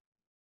know?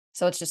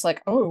 So it's just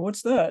like, oh,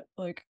 what's that?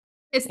 Like,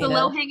 it's the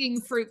low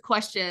hanging fruit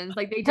questions.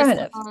 Like they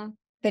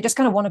just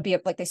kind of want to be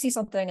like they see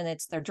something and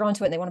they're drawn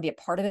to it and they want to be a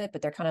part of it,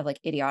 but they're kind of like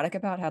idiotic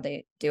about how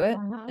they do it.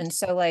 And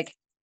so like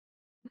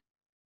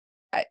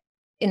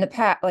in the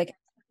past,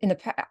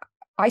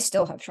 I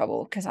still have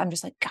trouble because I'm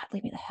just like, God,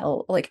 leave me the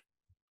hell. Like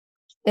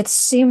it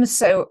seems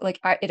so like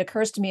it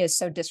occurs to me as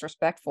so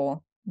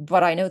disrespectful,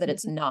 but I know that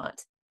it's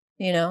not,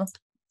 you know?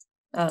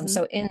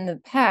 So in the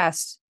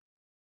past,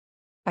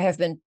 I have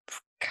been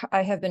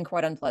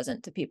quite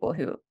unpleasant to people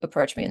who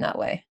approach me in that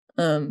way.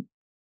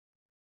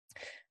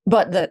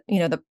 But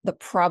the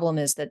problem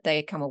is that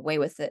they come away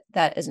with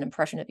that as an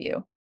impression of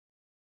you.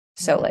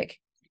 So like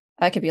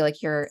I could be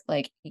like, you're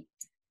like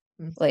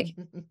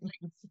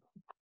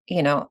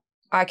you know,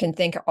 I can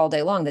think all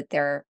day long that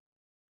they're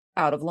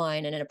out of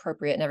line and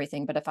inappropriate and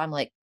everything. But if I'm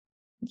like,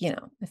 you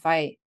know, if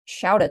I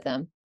shout at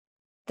them,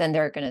 then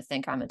they're going to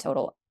think I'm a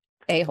total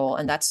a-hole.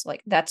 And that's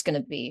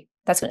going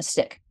to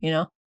stick, you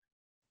know?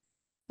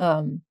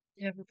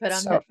 You ever put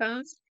on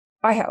headphones?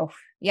 I have,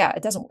 yeah,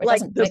 it doesn't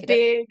make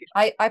it.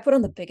 I put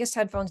on the biggest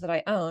headphones that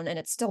I own and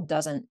it still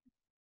doesn't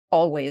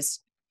always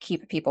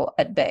keep people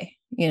at bay,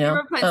 you know? You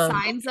ever put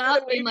signs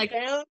up and like,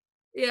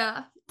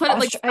 yeah, put it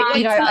like,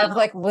 I've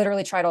like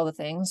literally tried all the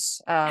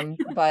things,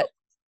 but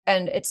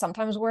and it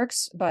sometimes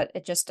works, but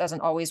it just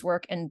doesn't always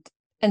work. And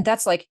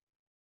that's like,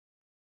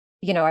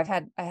 you know, I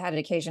had an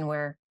occasion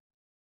where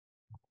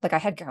like I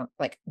had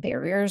like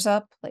barriers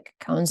up, like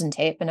cones and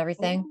tape and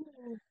everything.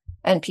 Ooh.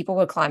 And people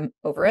would climb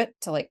over it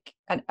to like,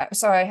 and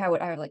so I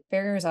would like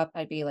barriers up.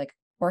 I'd be like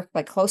work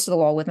like close to the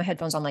wall with my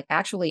headphones on, like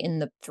actually in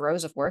the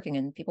throes of working,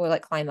 and people would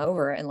like climb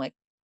over and like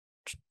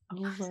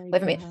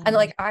live me. And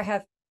like I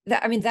have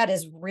that. I mean, that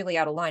is really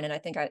out of line, and I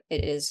think it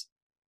is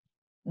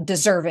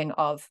deserving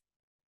of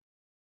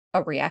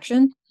a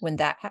reaction when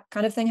that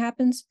kind of thing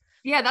happens.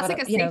 Yeah, that's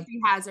like a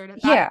safety hazard.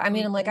 Yeah, I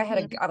mean, like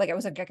I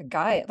was like a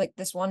guy, like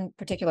this one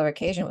particular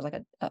occasion was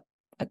like a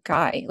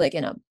guy like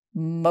in a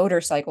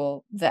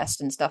motorcycle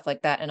vest and stuff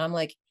like that, and I'm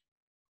like,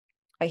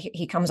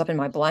 he comes up in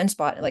my blind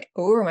spot like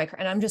over my,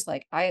 and I'm just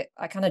like I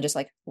kind of just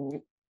like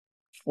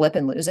flip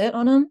and lose it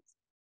on him,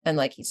 and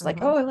like he's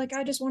like, oh, like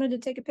I just wanted to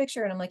take a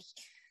picture, and I'm like,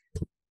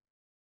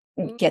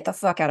 get the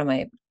fuck out of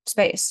my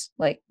space,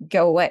 like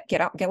go away,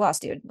 get out, get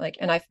lost, dude. Like,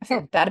 and I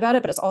felt bad about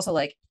it, but it's also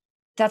like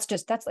that's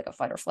like a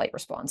fight or flight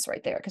response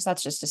right there, because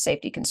that's just a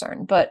safety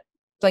concern. But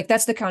like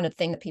that's the kind of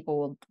thing that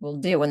people will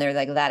do when they're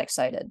like that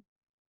excited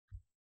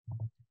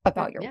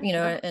about your, you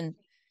know, and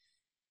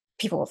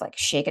people have like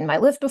shaken my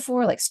lift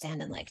before, like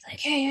standing like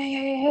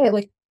hey,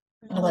 like,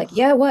 and I'm like,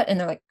 yeah, what? And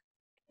they're like,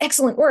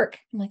 excellent work.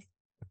 I'm like,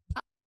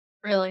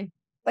 Really?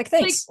 Like,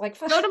 thanks. Like,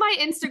 Go to my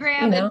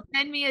Instagram and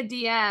send me a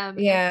DM.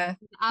 Yeah.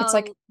 I'll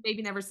like,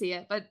 maybe never see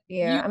it, but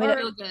yeah, you I mean,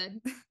 feel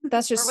good.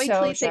 that's Or just wait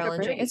till so you take a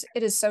challenging. break.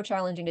 It is so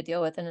challenging to deal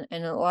with. And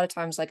a lot of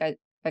times, like, I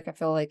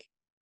feel like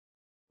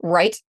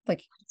right,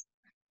 like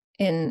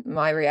in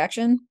my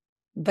reaction,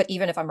 but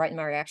even if I'm right in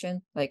my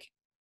reaction, like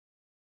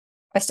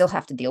I still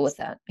have to deal with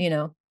that,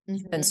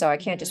 And so I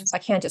can't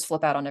just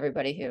flip out on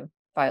everybody who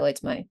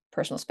violates my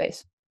personal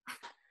space.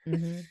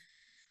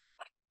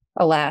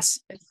 Alas,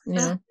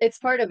 It's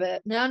part of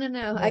it. No.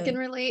 Yeah. I can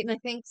relate, and I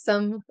think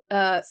some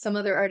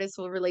other artists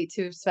will relate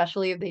too,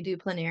 especially if they do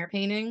plein air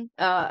painting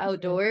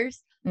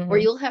outdoors, where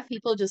you'll have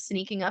people just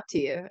sneaking up to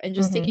you and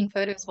just taking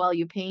photos while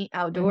you paint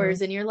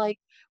outdoors, and you're like,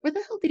 where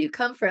the hell did you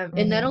come from?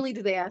 And not only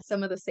do they ask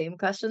some of the same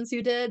questions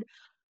you did,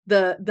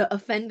 the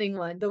offending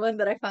one, the one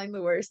that I find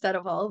the worst out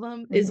of all of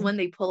them, is when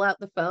they pull out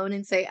the phone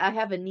and say, I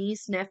have a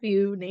niece,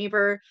 nephew,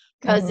 neighbor,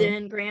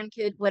 cousin,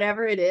 grandkid,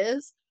 whatever it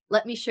is.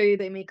 Let me show you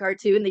they make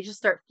art too. And they just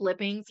start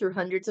flipping through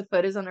hundreds of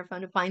photos on their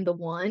phone to find the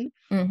one.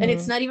 And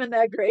it's not even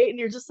that great. And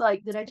you're just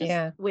like, did I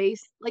just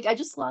waste? Like, I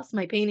just lost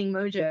my painting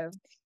mojo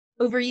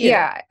over you.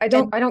 Yeah, I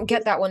don't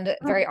get that one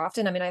very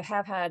often. I mean, I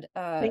have had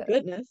thank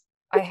goodness.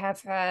 I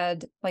have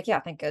had like, yeah,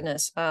 thank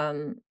goodness.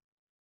 I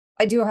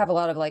do have a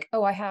lot of like,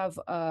 oh, I have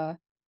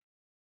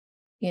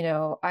do you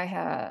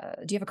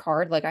have a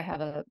card? Like I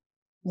have a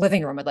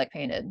living room I'd like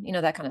painted,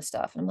 that kind of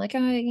stuff. And I'm like,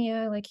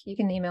 yeah, like you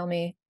can email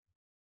me.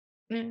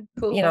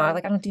 Cool. I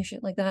don't do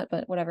shit like that,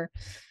 but whatever.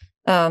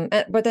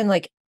 But then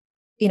like,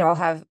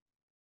 I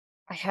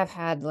have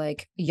had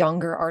like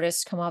younger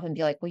artists come up and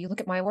be like, will you look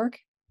at my work?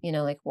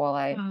 Like while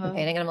I'm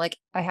painting, and I'm like,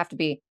 I have to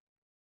be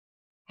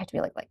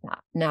like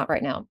not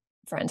right now,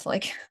 friend.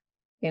 Like,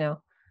 I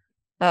know.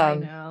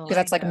 because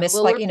that's like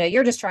Well,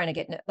 you're just trying to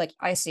get like,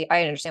 I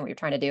understand what you're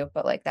trying to do,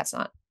 but like, that's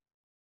not,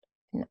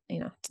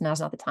 now's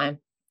not the time.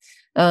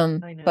 I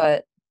know.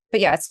 But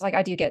yeah, it's like,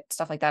 I do get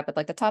stuff like that, but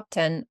like the top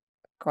 10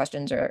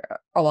 questions are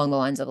along the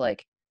lines of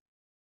like,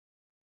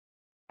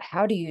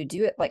 how do you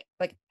do it? Like,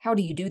 how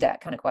do you do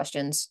that kind of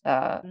questions?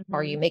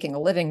 Are you making a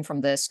living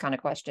from this kind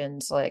of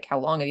questions? Like, how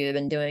long have you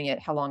been doing it?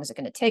 How long is it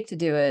going to take to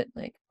do it?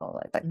 Like,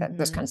 all like that,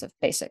 those kinds of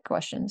basic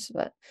questions.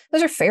 But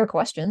those are fair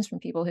questions from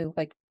people who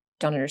like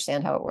don't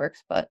understand how it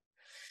works. But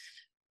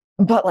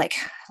like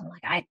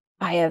I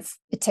have,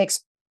 it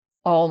takes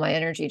all my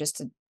energy just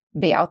to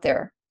be out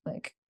there,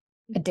 like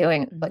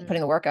doing, like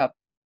putting the work up.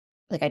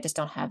 Like, I just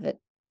don't have it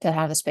to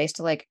have the space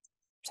to like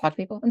talk to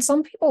people. And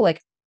some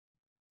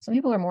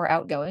people are more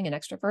outgoing and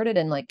extroverted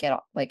and like get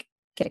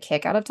a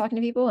kick out of talking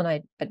to people.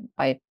 And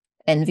I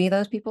envy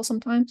those people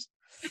sometimes.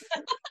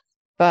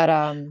 But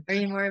are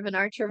you more of an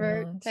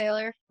artrovert,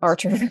 Taylor?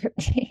 Artrovert.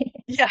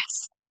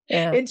 Yes.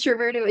 Yeah.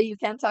 Introverted, but you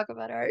can't talk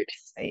about art.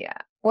 Yeah.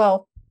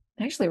 Well,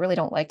 I actually really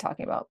don't like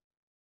talking about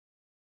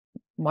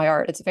my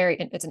art. It's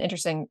an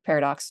interesting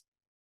paradox.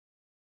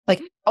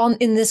 Like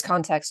in this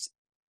context,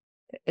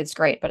 it's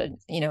great, but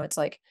it's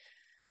like,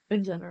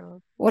 in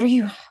general, what are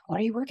you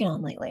working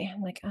on lately?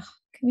 I'm like, oh,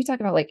 can we talk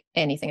about like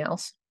anything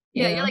else?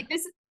 Yeah, you're like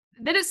this.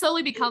 Then it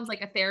slowly becomes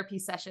like a therapy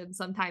session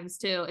sometimes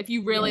too. If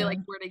you really like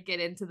were to get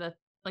into the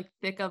like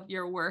thick of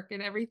your work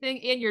and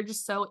everything, and you're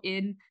just so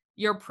in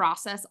your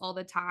process all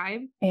the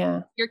time.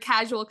 Yeah, your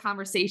casual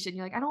conversation,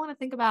 you're like, I don't want to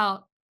think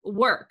about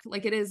work.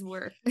 Like it is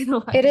work.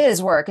 It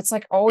is work. It's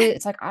like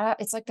always.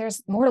 It's like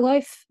there's more to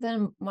life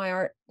than my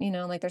art.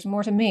 Like there's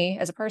more to me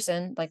as a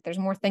person. Like there's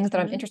more things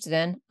that I'm interested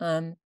in.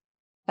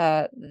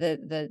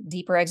 The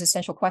deeper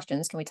existential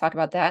questions. Can we talk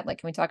about that? Like,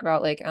 can we talk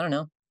about like, I don't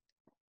know,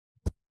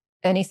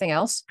 anything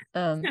else?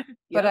 But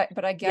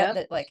I get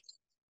that like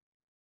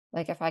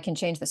if I can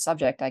change the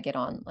subject, I get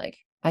on, like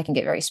I can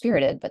get very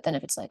spirited. But then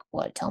if it's like,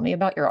 what, tell me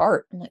about your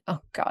art, I'm like, oh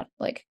God,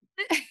 like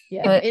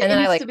it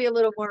needs to be a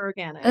little more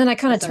organic. And then I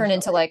kind of turn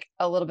into like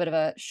a little bit of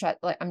a shut.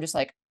 Like I'm just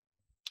like,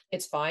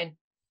 it's fine,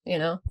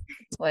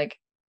 like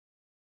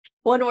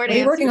one word. What are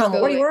you working on?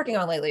 What are you working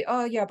on lately?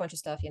 Oh yeah, a bunch of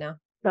stuff,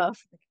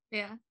 Stuff.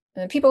 Yeah.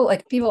 And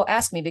people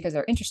ask me because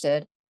they're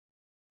interested,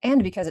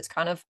 and because it's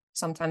kind of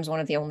sometimes one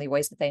of the only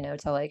ways that they know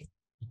to like,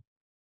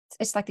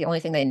 it's like the only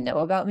thing they know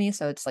about me,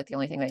 so it's like the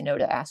only thing they know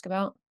to ask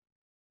about.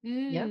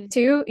 Yeah.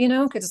 Too,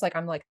 because it's like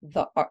I'm like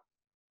the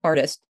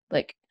artist,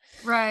 like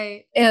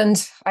right.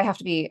 And I have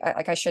to be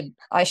like,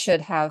 I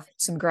should have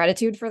some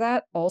gratitude for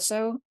that.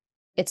 Also,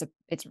 it's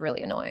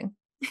really annoying.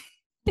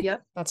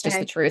 Yep. That's just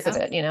the truth of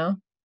it,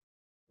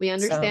 We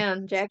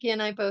understand. So. Jackie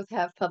and I both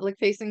have public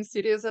facing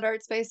studios at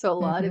Art Space. So a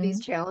lot of these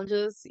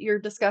challenges you're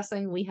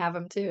discussing, we have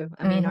them too.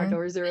 I mean, our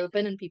doors are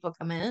open and people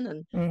come in,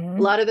 and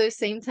a lot of those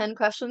same 10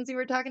 questions you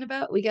were talking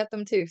about, we get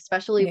them too,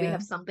 especially if we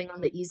have something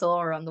on the easel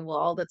or on the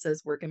wall that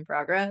says work in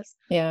progress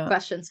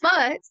questions.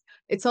 But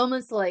it's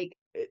almost like,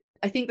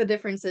 I think the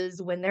difference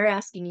is when they're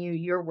asking you,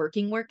 you're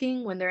working.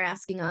 When they're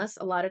asking us,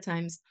 a lot of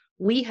times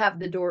we have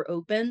the door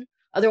open.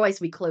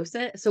 Otherwise, we close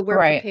it. So we're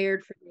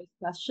prepared for those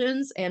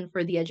questions and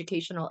for the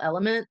educational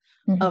element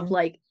of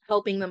like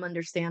helping them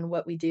understand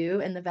what we do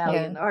and the value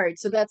in the art.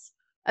 So that's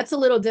a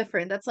little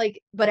different. That's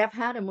like, but I've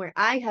had them where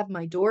I have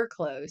my door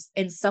closed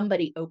and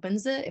somebody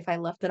opens it if I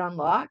left it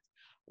unlocked.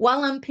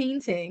 while I'm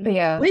painting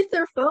Yeah. with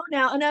their phone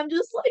out, and I'm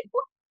just like,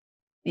 what?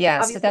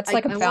 Yes, Obviously, that's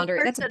like a I won't boundary.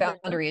 hurt That's a them.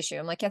 boundary issue.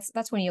 I'm like,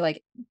 that's when you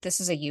like, this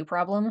is a you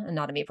problem and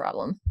not a me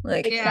problem.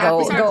 Like, Exactly. go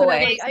That's what I'm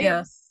away. like. I am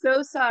Yeah.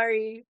 so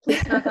sorry.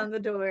 Please knock on the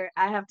door.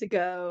 I have to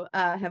go.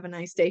 Have a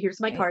nice day. Here's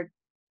my card.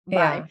 Bye.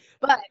 Yeah.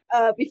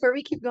 But before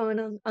we keep going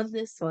on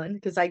this one,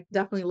 because I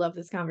definitely love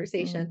this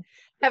conversation,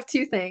 I have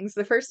two things.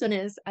 The first one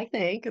is, I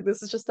think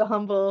this is just a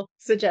humble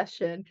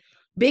suggestion.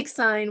 Big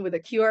sign with a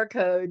QR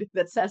code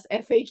that says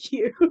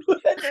FAQ.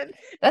 And then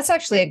That's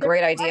actually a if they're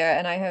great idea.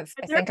 And I if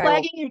they're think I will,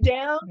 flagging you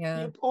down,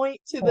 yeah, you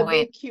point to the point.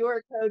 big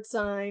QR code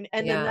sign,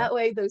 and then Yeah. that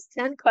way those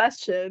 10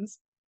 questions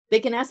they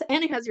can ask,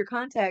 and it has your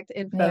contact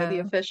info, the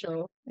Yeah.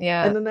 official,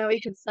 Yeah. and then that way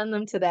you can send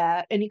them to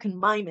that, and you can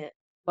mime it,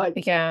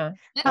 like, Yeah.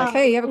 Like,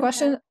 hey, you have a and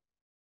question?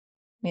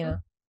 Yeah.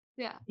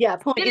 yeah,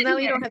 point, Get and in that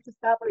way you there. don't have to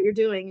stop what you're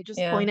doing. You just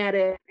Yeah. point at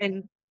it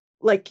and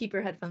like keep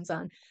your headphones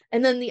on.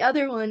 And then the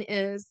other one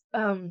is,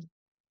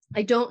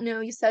 I don't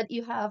know. You said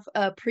you have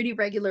pretty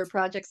regular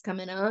projects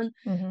coming on.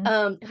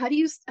 Mhm. How do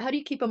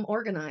you keep them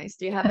organized?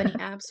 Do you have any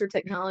apps or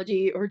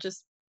technology or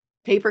just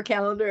paper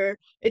calendar?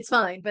 It's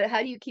fine, but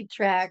how do you keep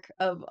track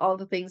of all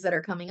the things that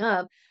are coming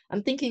up?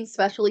 I'm thinking,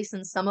 especially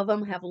since some of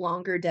them have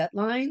longer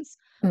deadlines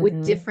with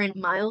Mhm. different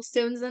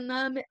milestones in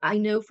them. I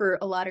know for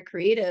a lot of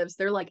creatives,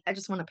 they're like, I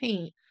just want to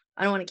paint.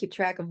 I don't want to keep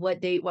track of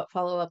what date, what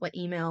follow up, what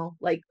email.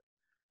 Like,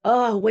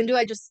 oh, when do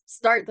I just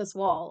start this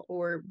wall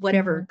or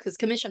whatever? Mhm. Because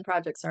commission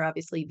projects are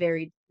obviously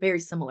very, very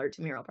similar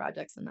to mural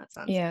projects in that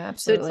sense. Yeah, So it's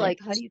absolutely. like,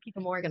 how do you keep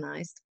them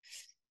organized?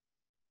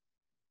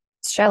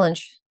 It's a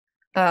challenge.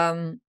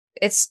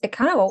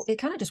 It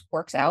kind of just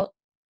works out.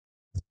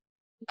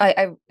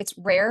 It's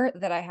rare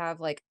that I have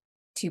like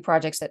two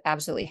projects that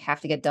absolutely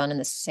have to get done in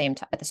the same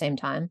at the same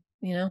time,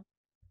 you know?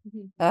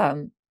 Mhm.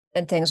 Um,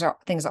 and things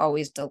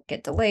always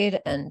get delayed,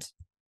 and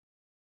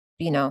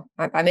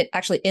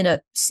actually in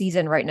a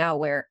season right now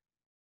where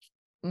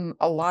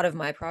a lot of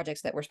my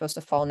projects that were supposed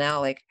to fall now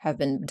like have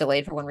been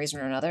delayed for one reason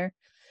or another.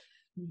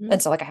 Mhm.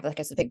 And so like I have like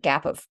a big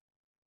gap of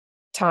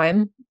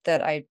time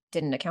that I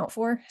didn't account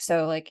for.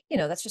 So like,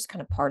 that's just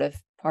kind of part of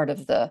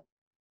the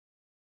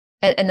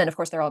and then of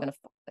course they're all going to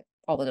like,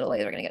 all the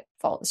delays are going to get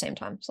fall at the same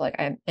time. So like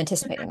I'm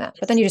anticipating that.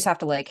 But then you just have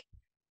to like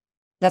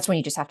that's when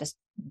you just have to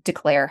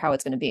declare how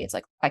it's going to be. It's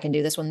like I can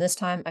do this one this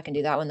time, I can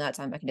do that one that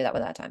time, I can do that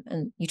one that time.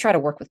 And you try to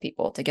work with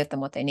people to get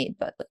them what they need,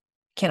 but it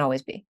can't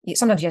always be.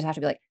 Sometimes you just have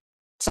to be like,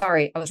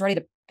 sorry, I was ready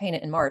to paint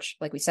it in March,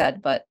 like we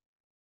said, but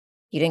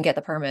you didn't get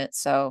the permit,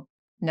 so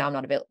now I'm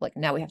not available. Like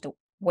now we have to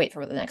wait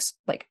for the next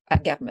like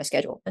gap in my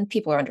schedule, and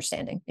people are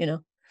understanding.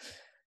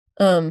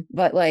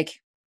 But like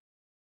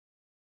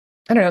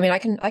I don't know. I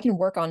mean, I can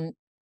work on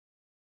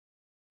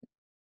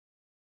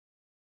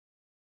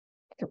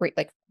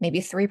like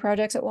maybe three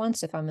projects at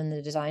once if I'm in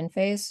the design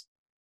phase.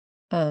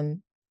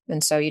 Um,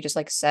 and so you just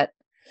like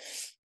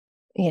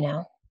you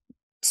know,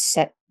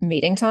 set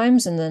meeting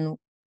times and then Google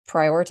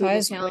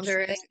prioritize which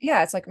Calendar.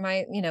 yeah, it's like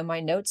my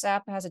notes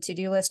app has a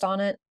to-do list on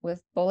it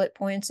with bullet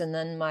points, and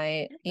then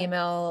my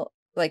email,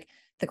 like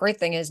the great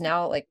thing is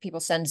now like people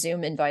send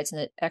Zoom invites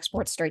and it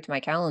exports straight to my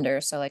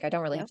calendar, so like I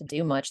don't really have Yep. to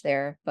do much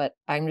there, but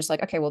I'm just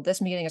like, okay, well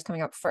this meeting is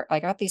coming up first. I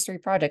got these three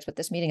projects, but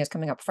this meeting is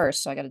coming up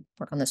first, so I got to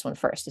work on this one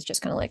first. It's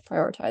just kind of like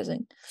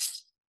prioritizing.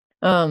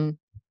 um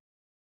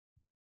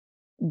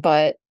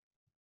but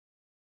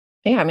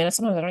yeah, I mean,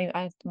 sometimes I don't even,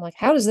 I'm like,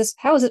 how is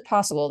it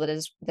possible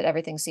that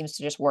everything seems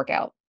to just work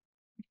out?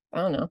 I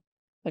don't know,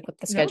 like with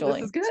the No, this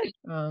scheduling. is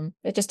good.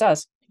 It just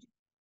does.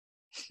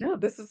 No,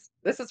 this is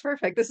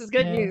perfect. This is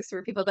good Yeah. news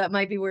for people that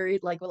might be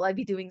worried, like, will I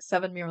be doing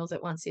 7 murals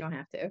at once? You don't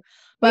have to.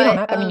 Well, you don't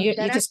But have, I mean, you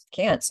that just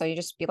can't. So you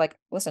just be like,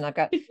 listen, I've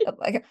got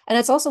like, and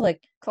it's also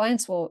like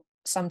clients will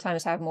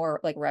sometimes have more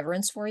like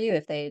reverence for you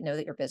if they know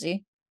that you're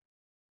busy.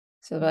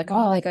 So they're like,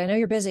 oh, like I know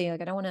you're busy.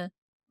 Like I don't want to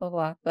blah,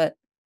 blah, but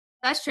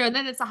That's true. And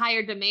then it's a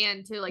higher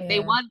demand too. Like they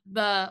yeah. want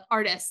the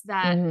artist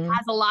that Mm-hmm.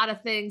 has a lot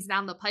of things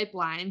down the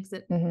pipeline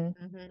because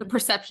Mm-hmm. the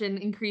perception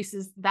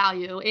increases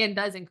value and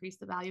does increase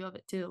the value of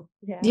it too.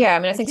 Yeah, Yeah. I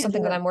mean, I I think can't do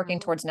something that that I'm working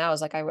now. towards now is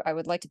like, I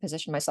would like to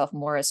position myself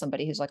more as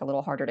somebody who's like a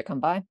little harder to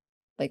come by,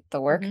 like the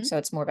work. Mhm. So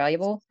it's more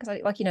valuable because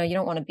I like, you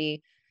don't want to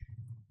be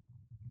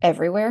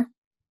everywhere.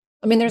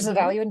 I mean, there's a Mhm.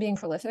 value in being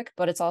prolific,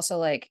 but it's also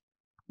like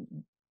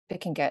it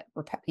can get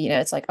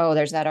it's like, oh,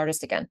 there's that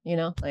artist again,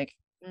 like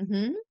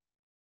Mhm.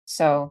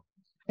 so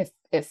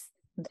if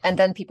and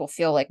then people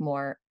feel like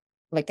more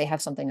like they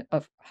have something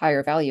of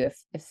higher value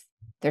if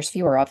there's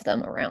fewer of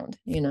them around.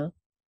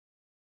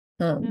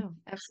 Um, No,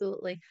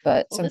 absolutely.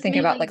 but Well, so I'm this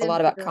thinking may about like lead a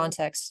lot into about the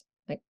context,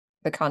 like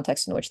the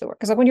context in which they work.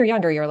 Because like when you're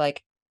younger, you're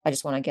like, I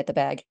just want to get the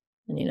bag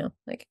and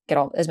like get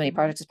all as many Mhm.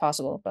 projects as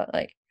possible. But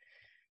like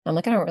I'm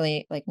like, I don't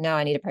really like now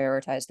I need to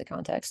prioritize the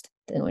context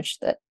in which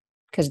that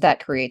because that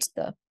creates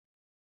the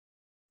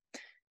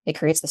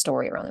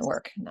story around the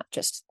work, not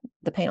just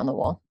the paint on the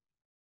wall.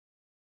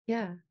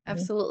 Yeah, Mhm.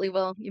 absolutely.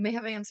 Well, you may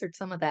have answered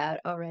some of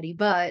that already,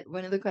 but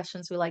one of the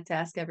questions we like to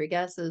ask every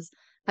guest is,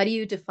 how do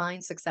you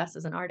define success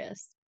as an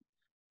artist?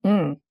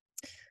 Mm.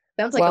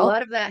 Sounds like a Well,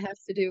 lot of that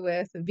has to do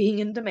with being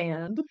in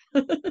demand.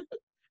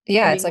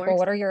 Yeah, it's being like, more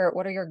well,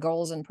 what are your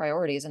goals and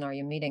priorities, and are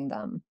you meeting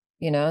them?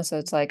 You know, so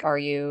it's like, are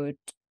you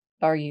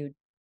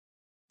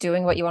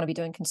doing what you want to be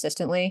doing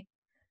consistently?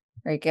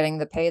 Are you getting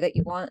the pay that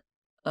you want?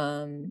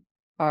 Um,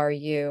 are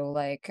you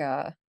like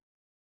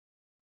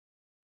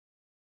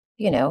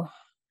you know,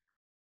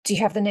 do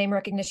you have the name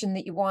recognition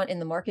that you want in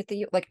the market that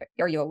you like?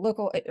 Are you a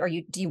local?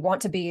 Do you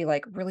want to be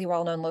like really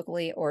well known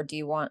locally, or do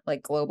you want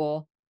like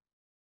global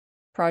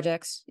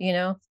projects, you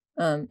know?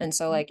 And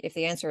so like if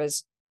the answer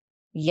is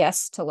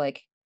yes to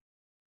like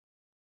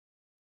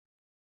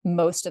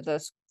most of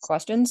those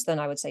questions, then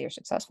I would say you're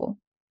successful.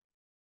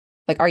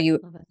 Like,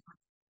 love it.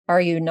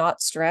 are you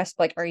not stressed?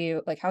 Like, are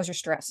you like, how's your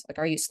stress? Like,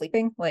 are you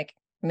sleeping? Like,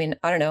 I mean,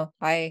 I don't know.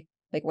 I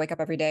like wake up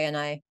every day and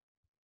I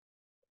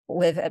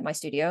live at my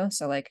studio.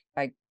 So like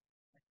I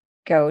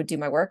go do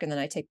my work and then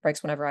I take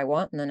breaks whenever I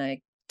want. And then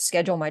I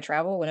schedule my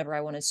travel whenever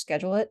I want to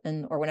schedule it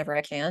and or whenever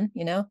I can,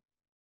 you know?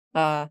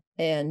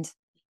 And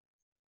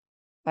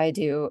I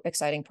do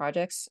exciting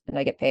projects and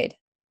I get paid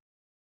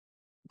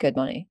good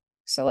money.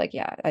 So like,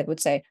 yeah, I would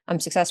say I'm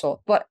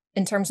successful, but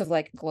in terms of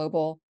like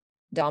global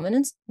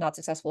dominance, not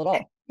successful at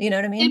all. You know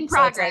what I mean? In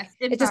So it's like, progress,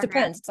 in it just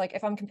progress. depends. It's like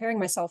if I'm comparing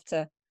myself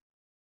to,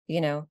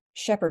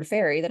 Shepherd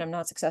Fairy, then I'm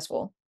not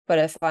successful. But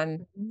if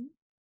I'm,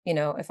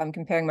 Mhm. if I'm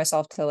comparing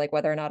myself to like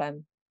whether or not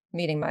I'm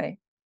meeting my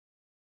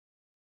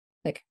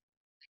like,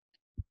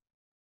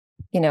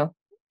 you know,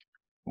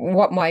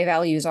 what my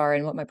values are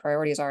and what my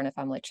priorities are, and if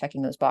I'm like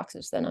checking those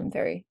boxes, then I'm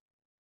very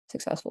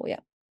successful. Yeah.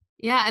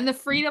 Yeah, and the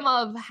freedom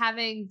of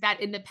having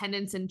that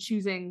independence and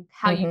choosing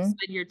how you Mm-hmm.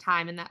 spend your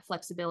time and that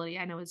flexibility,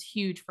 I know is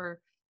huge for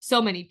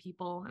so many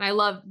people. And I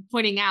love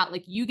pointing out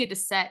like you get to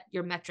set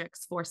your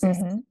metrics for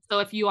success. Mm-hmm. So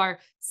if you are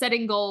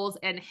setting goals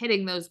and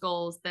hitting those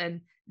goals, then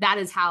that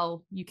is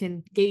how you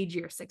can gauge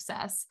your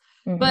success.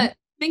 Mm-hmm. But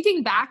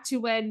thinking back to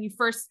when you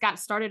first got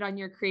started on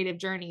your creative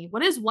journey,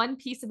 what is one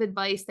piece of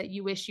advice that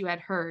you wish you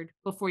had heard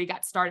before you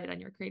got started on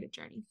your creative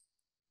journey?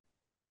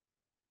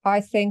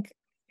 I think,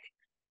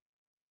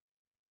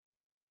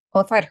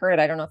 well, if I'd heard it,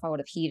 I don't know if I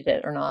would have heeded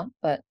it or not,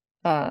 but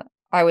uh,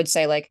 I would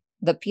say like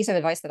the piece of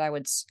advice that I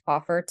would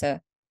offer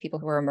to people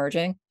who are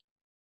emerging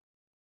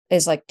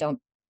is like,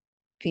 don't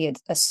be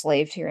a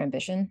slave to your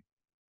ambition.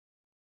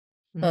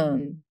 Mm.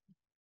 Um,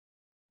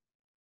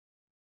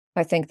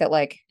 I think that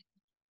like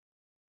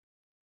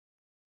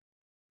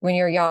when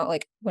you're young,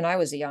 like when I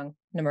was a young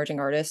an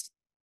emerging artist,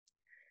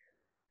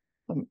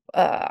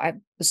 I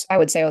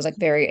would say I was like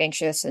very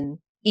anxious and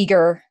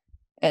eager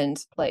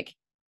and like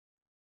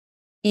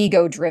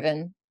ego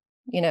driven,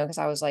 because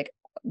I was like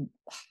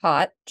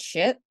hot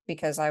shit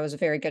because I was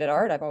very good at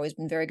art. I've always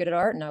been very good at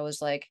art, and I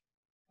was like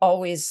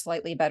always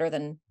slightly better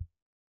than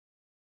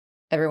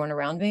everyone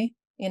around me,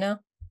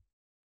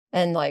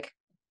 and like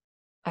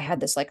I had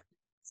this like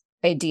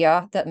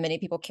idea that many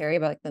people carry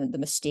about like the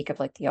mystique of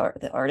like the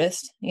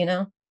artist,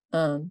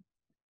 um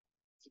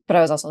but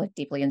I was also like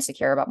deeply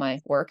insecure about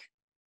my work,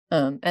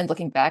 and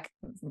looking back,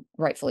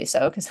 rightfully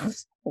so,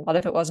 because a lot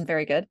of it wasn't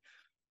very good,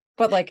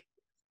 but like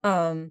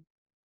um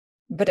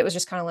but it was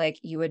just kind of like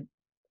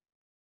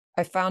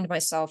I found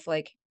myself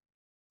like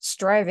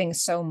striving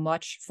so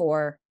much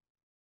for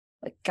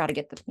like gotta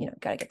get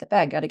the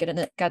bag, gotta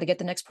get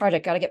the next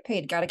project, gotta get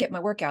paid, gotta get my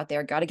work out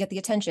there, gotta get the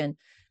attention,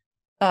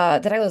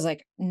 that I was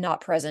like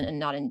not present and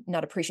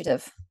not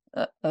appreciative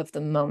of the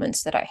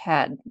moments that I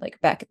had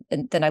like back.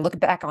 And then I look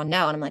back on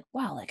now and I'm like,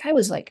 wow, like I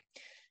was like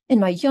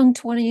in my young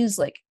 20s,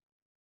 like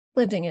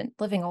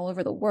living all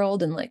over the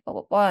world and like blah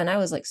blah blah, and I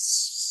was like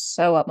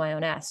so up my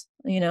own ass,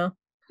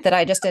 that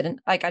I just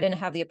didn't like, I didn't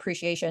have the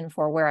appreciation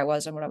for where I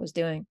was and what I was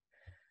doing.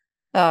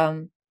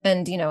 And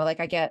like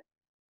I get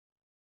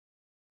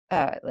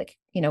like,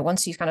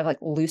 once you kind of like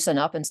loosen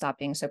up and stop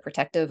being so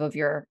protective of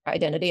your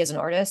identity as an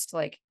artist,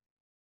 like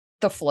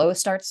the flow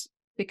starts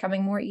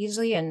becoming more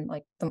easily, and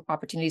like the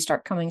opportunities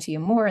start coming to you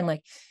more, and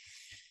like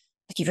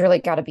you've really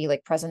got to be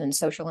like present and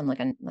social and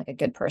like a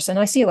good person.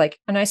 I see a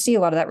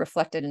lot of that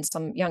reflected in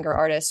some younger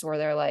artists where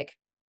they're like,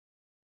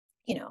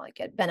 like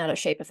get bent out of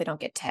shape if they don't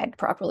get tagged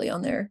properly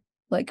on their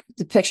like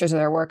the pictures of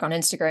their work on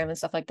Instagram and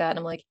stuff like that. And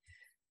I'm like,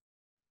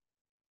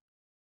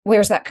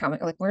 where's that coming?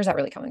 Like, where's that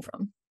really coming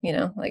from?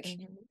 Like,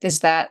 Mhm. is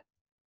that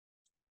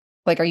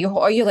like, are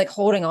you like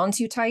holding on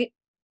too tight?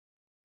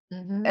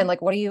 And Mhm.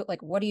 like, what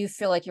do you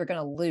feel like you're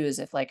gonna lose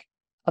if like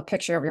a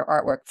picture of your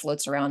artwork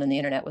floats around in the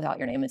internet without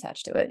your name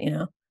attached to it?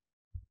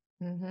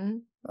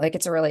 Mhm. Like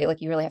it's a really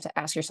like you really have to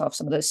ask yourself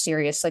some of those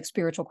serious like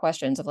spiritual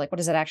questions of like, what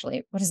does it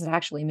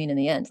actually mean in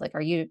the end? Like,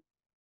 are you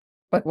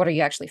like what are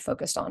you actually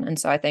focused on? And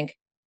so I think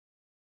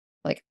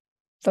like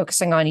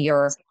focusing on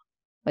your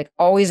like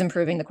always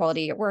improving the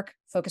quality of your work,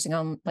 focusing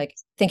on like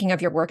thinking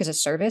of your work as a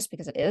service,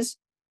 because it is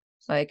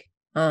like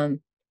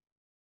I'm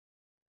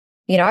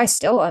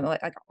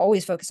like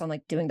always focus on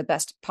like doing the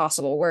best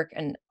possible work,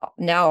 and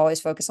now I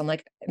always focus on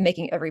like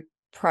making every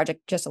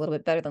project just a little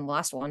bit better than the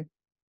last one.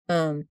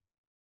 um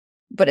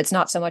but it's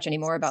not so much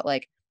anymore about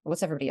like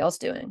what's everybody else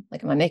doing,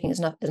 like am I making as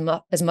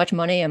much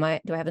money,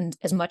 do I have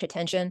as much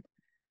attention,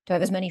 do I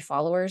have as many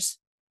followers,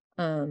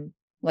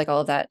 like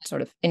all of that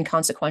sort of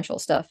inconsequential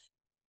stuff.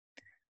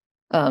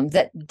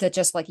 that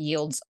just like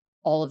yields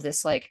all of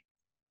this like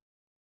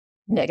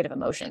negative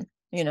emotion,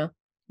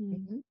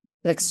 Mm-hmm.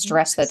 like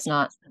stress that's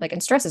not like,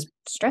 and stress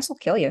will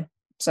kill you.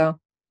 So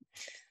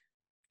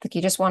like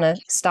you just want to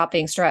stop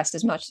being stressed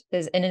as much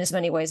as and in as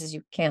many ways as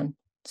you can.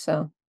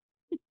 So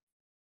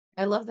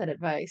I love that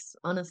advice,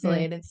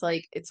 honestly. And it's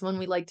like, it's one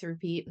we like to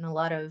repeat, and a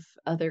lot of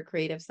other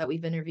creatives that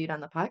we've interviewed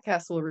on the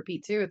podcast will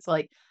repeat too. It's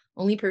like,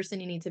 only person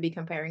you need to be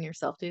comparing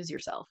yourself to is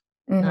yourself,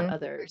 not mm-hmm,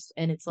 others.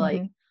 And it's like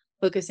mm-hmm,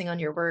 focusing on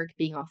your work,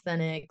 being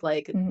authentic,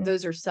 like mm-hmm,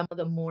 those are some of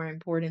the more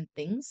important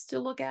things to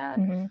look at,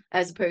 mm-hmm,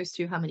 as opposed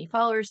to how many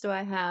followers do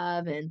I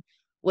have and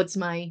what's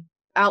my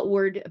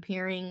outward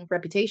appearing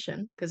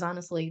reputation. Because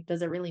honestly,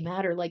 does it really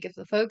matter? Like, if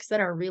the folks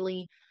that are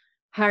really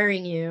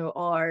hiring you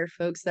are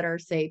folks that are,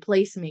 say,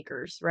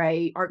 placemakers,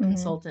 right? Art mm-hmm.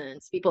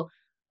 consultants, people.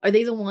 Are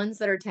they the ones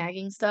that are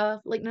tagging stuff?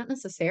 Like, not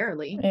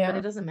necessarily, but it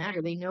Yeah. doesn't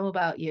matter. They know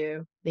about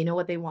you, they know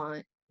what they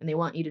want, and they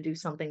want you to do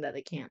something that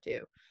they can't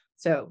do.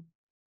 So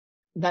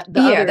that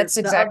Yeah, that's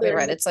the exactly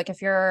right. others, It's like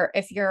if your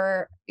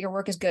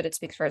work is good, it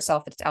speaks for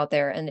itself. It's out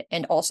there,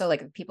 and also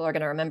like people are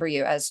going to remember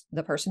you as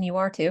the person you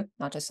are too,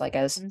 not just like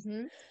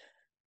hmm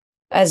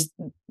as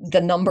the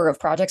number of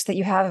projects that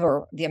you have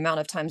or the amount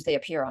of times they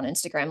appear on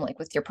Instagram, like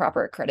with your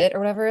proper credit or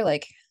whatever,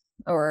 like,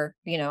 or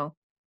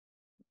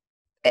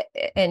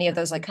any of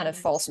those like kind of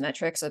 100%. false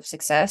metrics of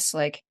success.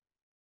 Like,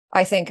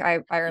 I think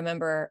I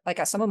remember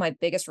like some of my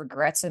biggest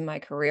regrets in my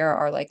career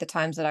are like the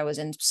times that I was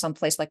in some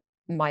place like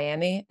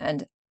Miami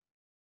and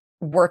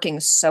working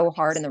so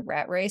hard in the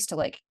rat race to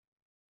like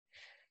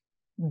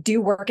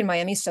do work in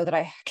Miami so that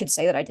I could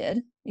say that I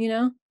did.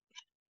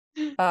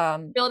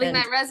 Building And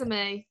that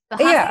resume, the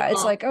yeah, it's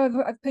hustle. like,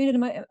 oh, I've painted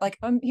in my, like,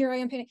 I am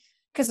painting,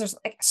 because there's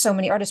like so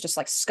many artists just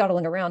like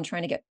scuttling around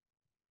trying to get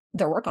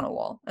their work on a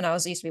wall. And I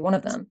used to be one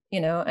of them.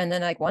 And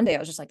then like one day I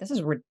was just like, this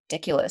is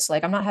ridiculous.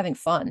 Like, I'm not having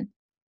fun.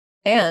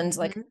 And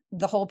like hmm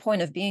the whole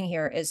point of being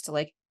here is to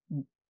like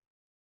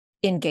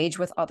engage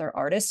with other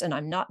artists. And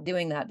I'm not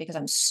doing that because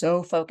I'm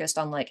so focused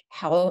on like,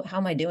 how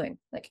am I doing?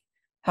 Like,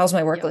 how's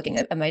my work Yep. looking?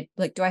 Am I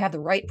like, do I have the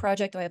right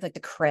project? Do I have like the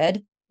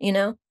cred, you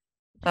know?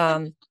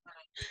 Um,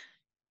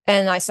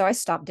 And I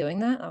stopped doing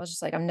that. I was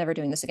just like, I'm never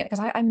doing this again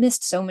because I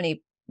missed so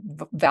many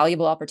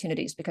valuable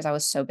opportunities because I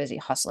was so busy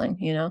hustling.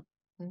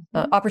 hmm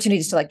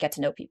Opportunities to like get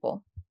to know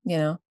people.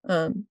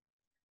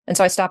 And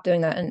so I stopped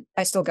doing that, and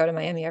I still go to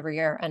Miami every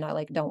year, and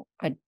I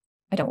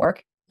don't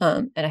work,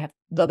 and I have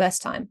the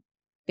best time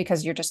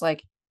because you're just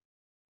like,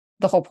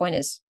 the whole point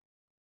is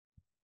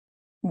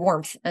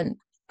warmth and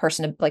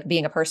person, like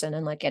being a person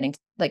and like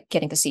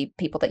getting to see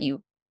people that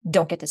you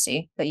don't get to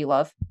see that you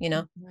love. hmm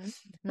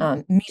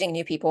hmm Meeting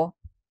new people,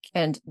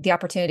 and the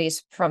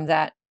opportunities from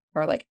that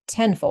are like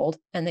tenfold,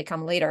 and they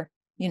come later.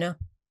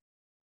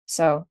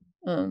 So,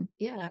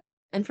 Yeah.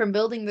 And from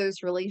building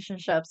those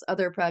relationships,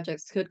 other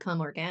projects could come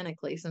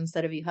organically. So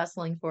instead of you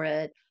hustling for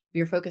it, if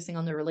you're focusing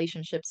on the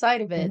relationship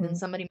side of it, then mhm,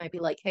 somebody might be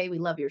like, hey, we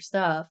love your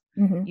stuff.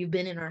 mhm, You've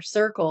been in our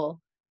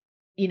circle.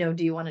 Do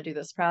you want to do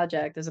this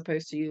project? As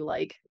opposed to you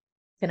like,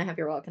 can I have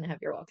your wall? Can I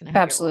have your wall? Can I have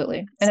your wall? absolutely.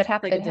 And It's like it a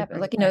happened,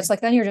 different like, it's way.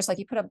 like then you're just like,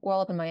 you put a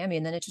wall up in Miami,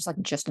 and then it's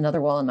just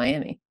another wall in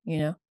Miami.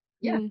 Yeah.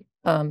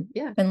 Mm.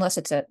 Yeah. Unless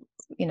it's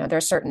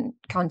there's certain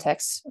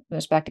contexts,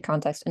 there's back to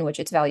context in which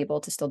it's valuable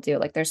to still do.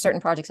 Like, there's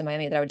certain projects in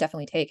Miami that I would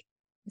definitely take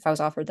if I was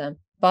offered them,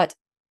 but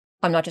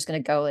I'm not just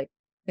going to go like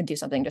and do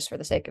something just for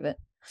the sake of it.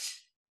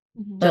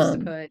 Mhm. Just to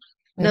Um, put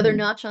another mhm.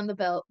 notch on the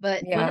belt.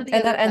 But one Yeah, of the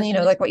and other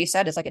questions. like what you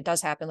said is like, it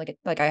does happen.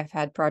 Like I've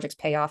had projects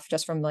pay off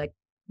just from like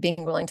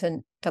being willing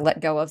to let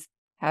go of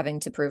having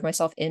to prove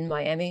myself in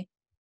Miami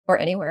or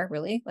anywhere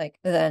really. Like,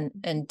 then,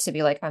 and to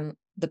be like,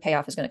 the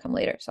payoff is going to come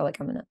later. So like,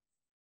 I'm gonna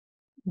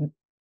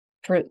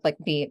like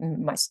be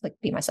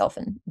myself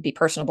and be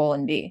personable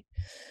and be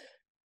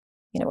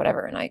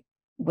whatever. And I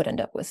would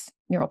end up with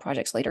mural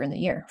projects later in the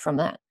year from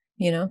that.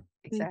 Mm.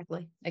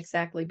 Exactly.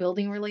 Exactly.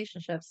 Building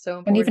relationships. So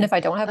And even important. if I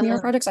don't have mural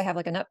Um, projects, I have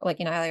like enough, like,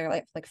 I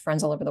have like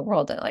friends all over the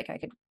world that like I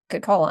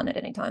could call on at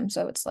any time.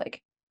 So it's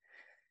like,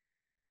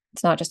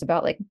 it's not just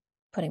about like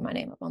putting my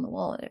name up on the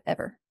wall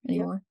ever yeah.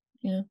 anymore.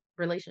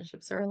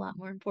 Relationships are a lot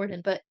more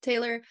important. But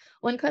Taylor,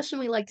 one question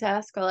we like to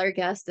ask all our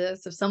guests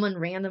is, if someone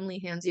randomly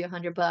hands you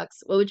 $100,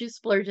 what would you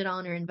splurge it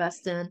on or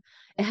invest in?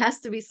 It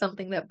has to be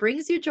something that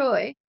brings you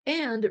joy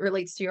and it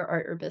relates to your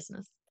art or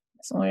business.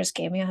 Someone just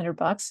gave me $100.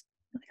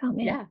 Like, oh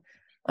man. Yeah.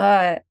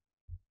 Uh,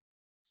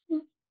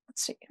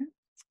 let's see.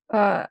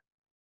 Uh,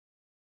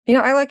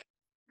 I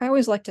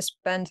always like to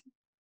spend.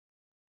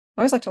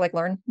 I always like to like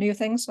learn new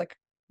things, like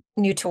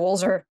new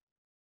tools or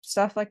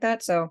stuff like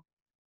that. So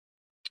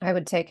I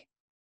would take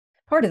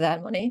part of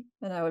that money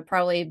and I would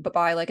probably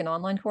buy like an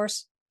online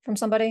course from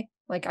somebody.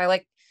 Like, I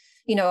like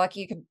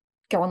you could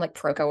go on like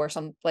Proco or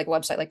some like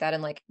website like that,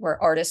 and like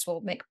where artists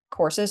will make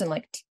courses and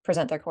like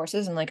present their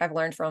courses. And like I've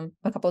learned from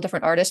a couple of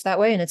different artists that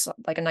way. And it's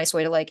like a nice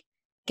way to like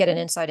get an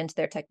insight into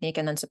their technique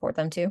and then support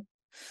them too.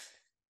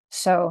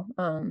 So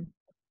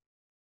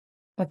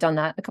I've done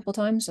that a couple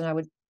times, and I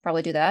would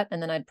probably do that.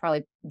 And then I'd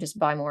probably just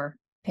buy more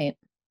paint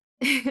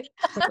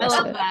I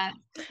love that.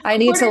 I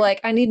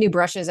need new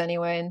brushes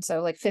anyway. And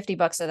so like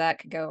 $50 of that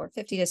could go, or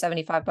 50 to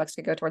 $75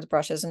 could go towards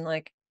brushes, and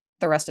like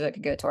the rest of it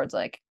could go towards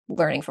like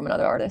learning from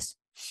another artist.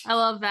 I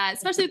love that,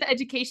 especially with the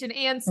education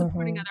and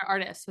supporting other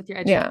artists with your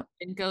education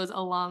goes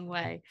a long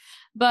way.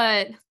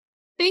 But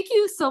thank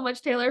you so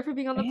much, Taylor, for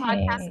being on the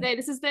podcast today.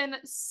 This has been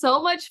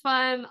so much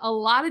fun. A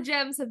lot of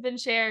gems have been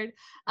shared.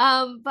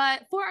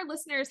 But for our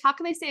listeners, how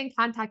can they stay in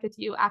contact with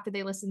you after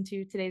they listen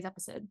to today's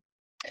episode?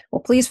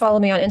 Well, please follow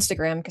me on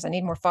Instagram because I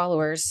need more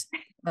followers.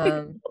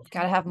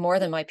 Gotta have more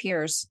than my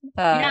peers.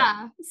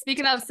 Yeah.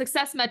 Speaking of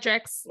success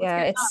metrics.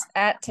 Yeah, it's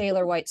at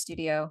Taylor White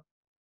Studio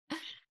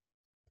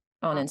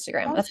on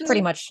Instagram. Awesome.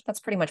 That's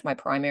pretty much my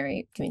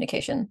primary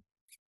communication.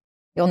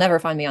 You'll never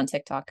find me on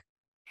TikTok.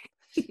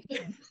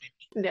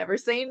 Never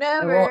say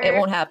never. It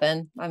won't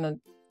happen.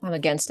 I'm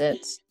against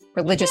it.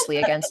 Religiously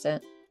against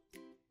it.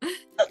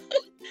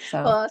 So.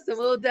 Awesome.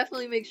 We'll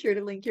definitely make sure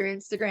to link your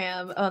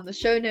Instagram on the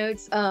show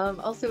notes.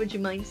 Also, would you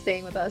mind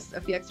staying with us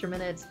a few extra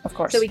minutes? Of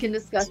course. So we can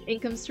discuss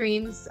income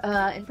streams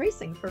and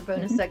pricing for a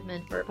bonus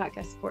segment for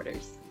podcast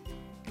supporters.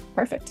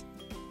 Perfect.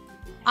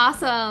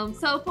 Awesome.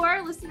 So for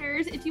our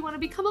listeners, if you want to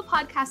become a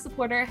podcast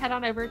supporter, head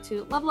on over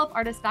to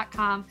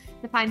levelupartist.com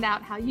to find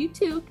out how you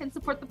too can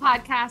support the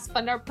podcast,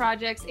 fund our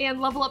projects, and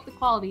level up the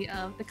quality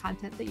of the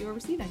content that you are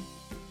receiving.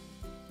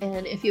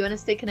 And if you want to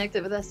stay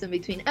connected with us in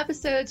between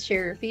episodes,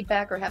 share your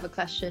feedback, or have a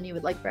question you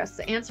would like for us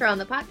to answer on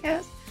the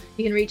podcast,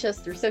 you can reach us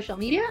through social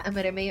media. I'm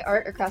at May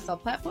Art across all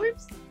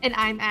platforms. And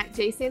I'm at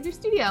J Sanders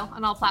Studio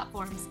on all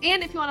platforms.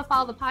 And if you want to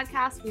follow the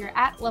podcast, we are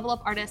at Level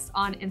Up Artists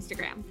on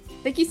Instagram.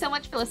 Thank you so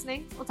much for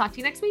listening. We'll talk to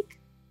you next week.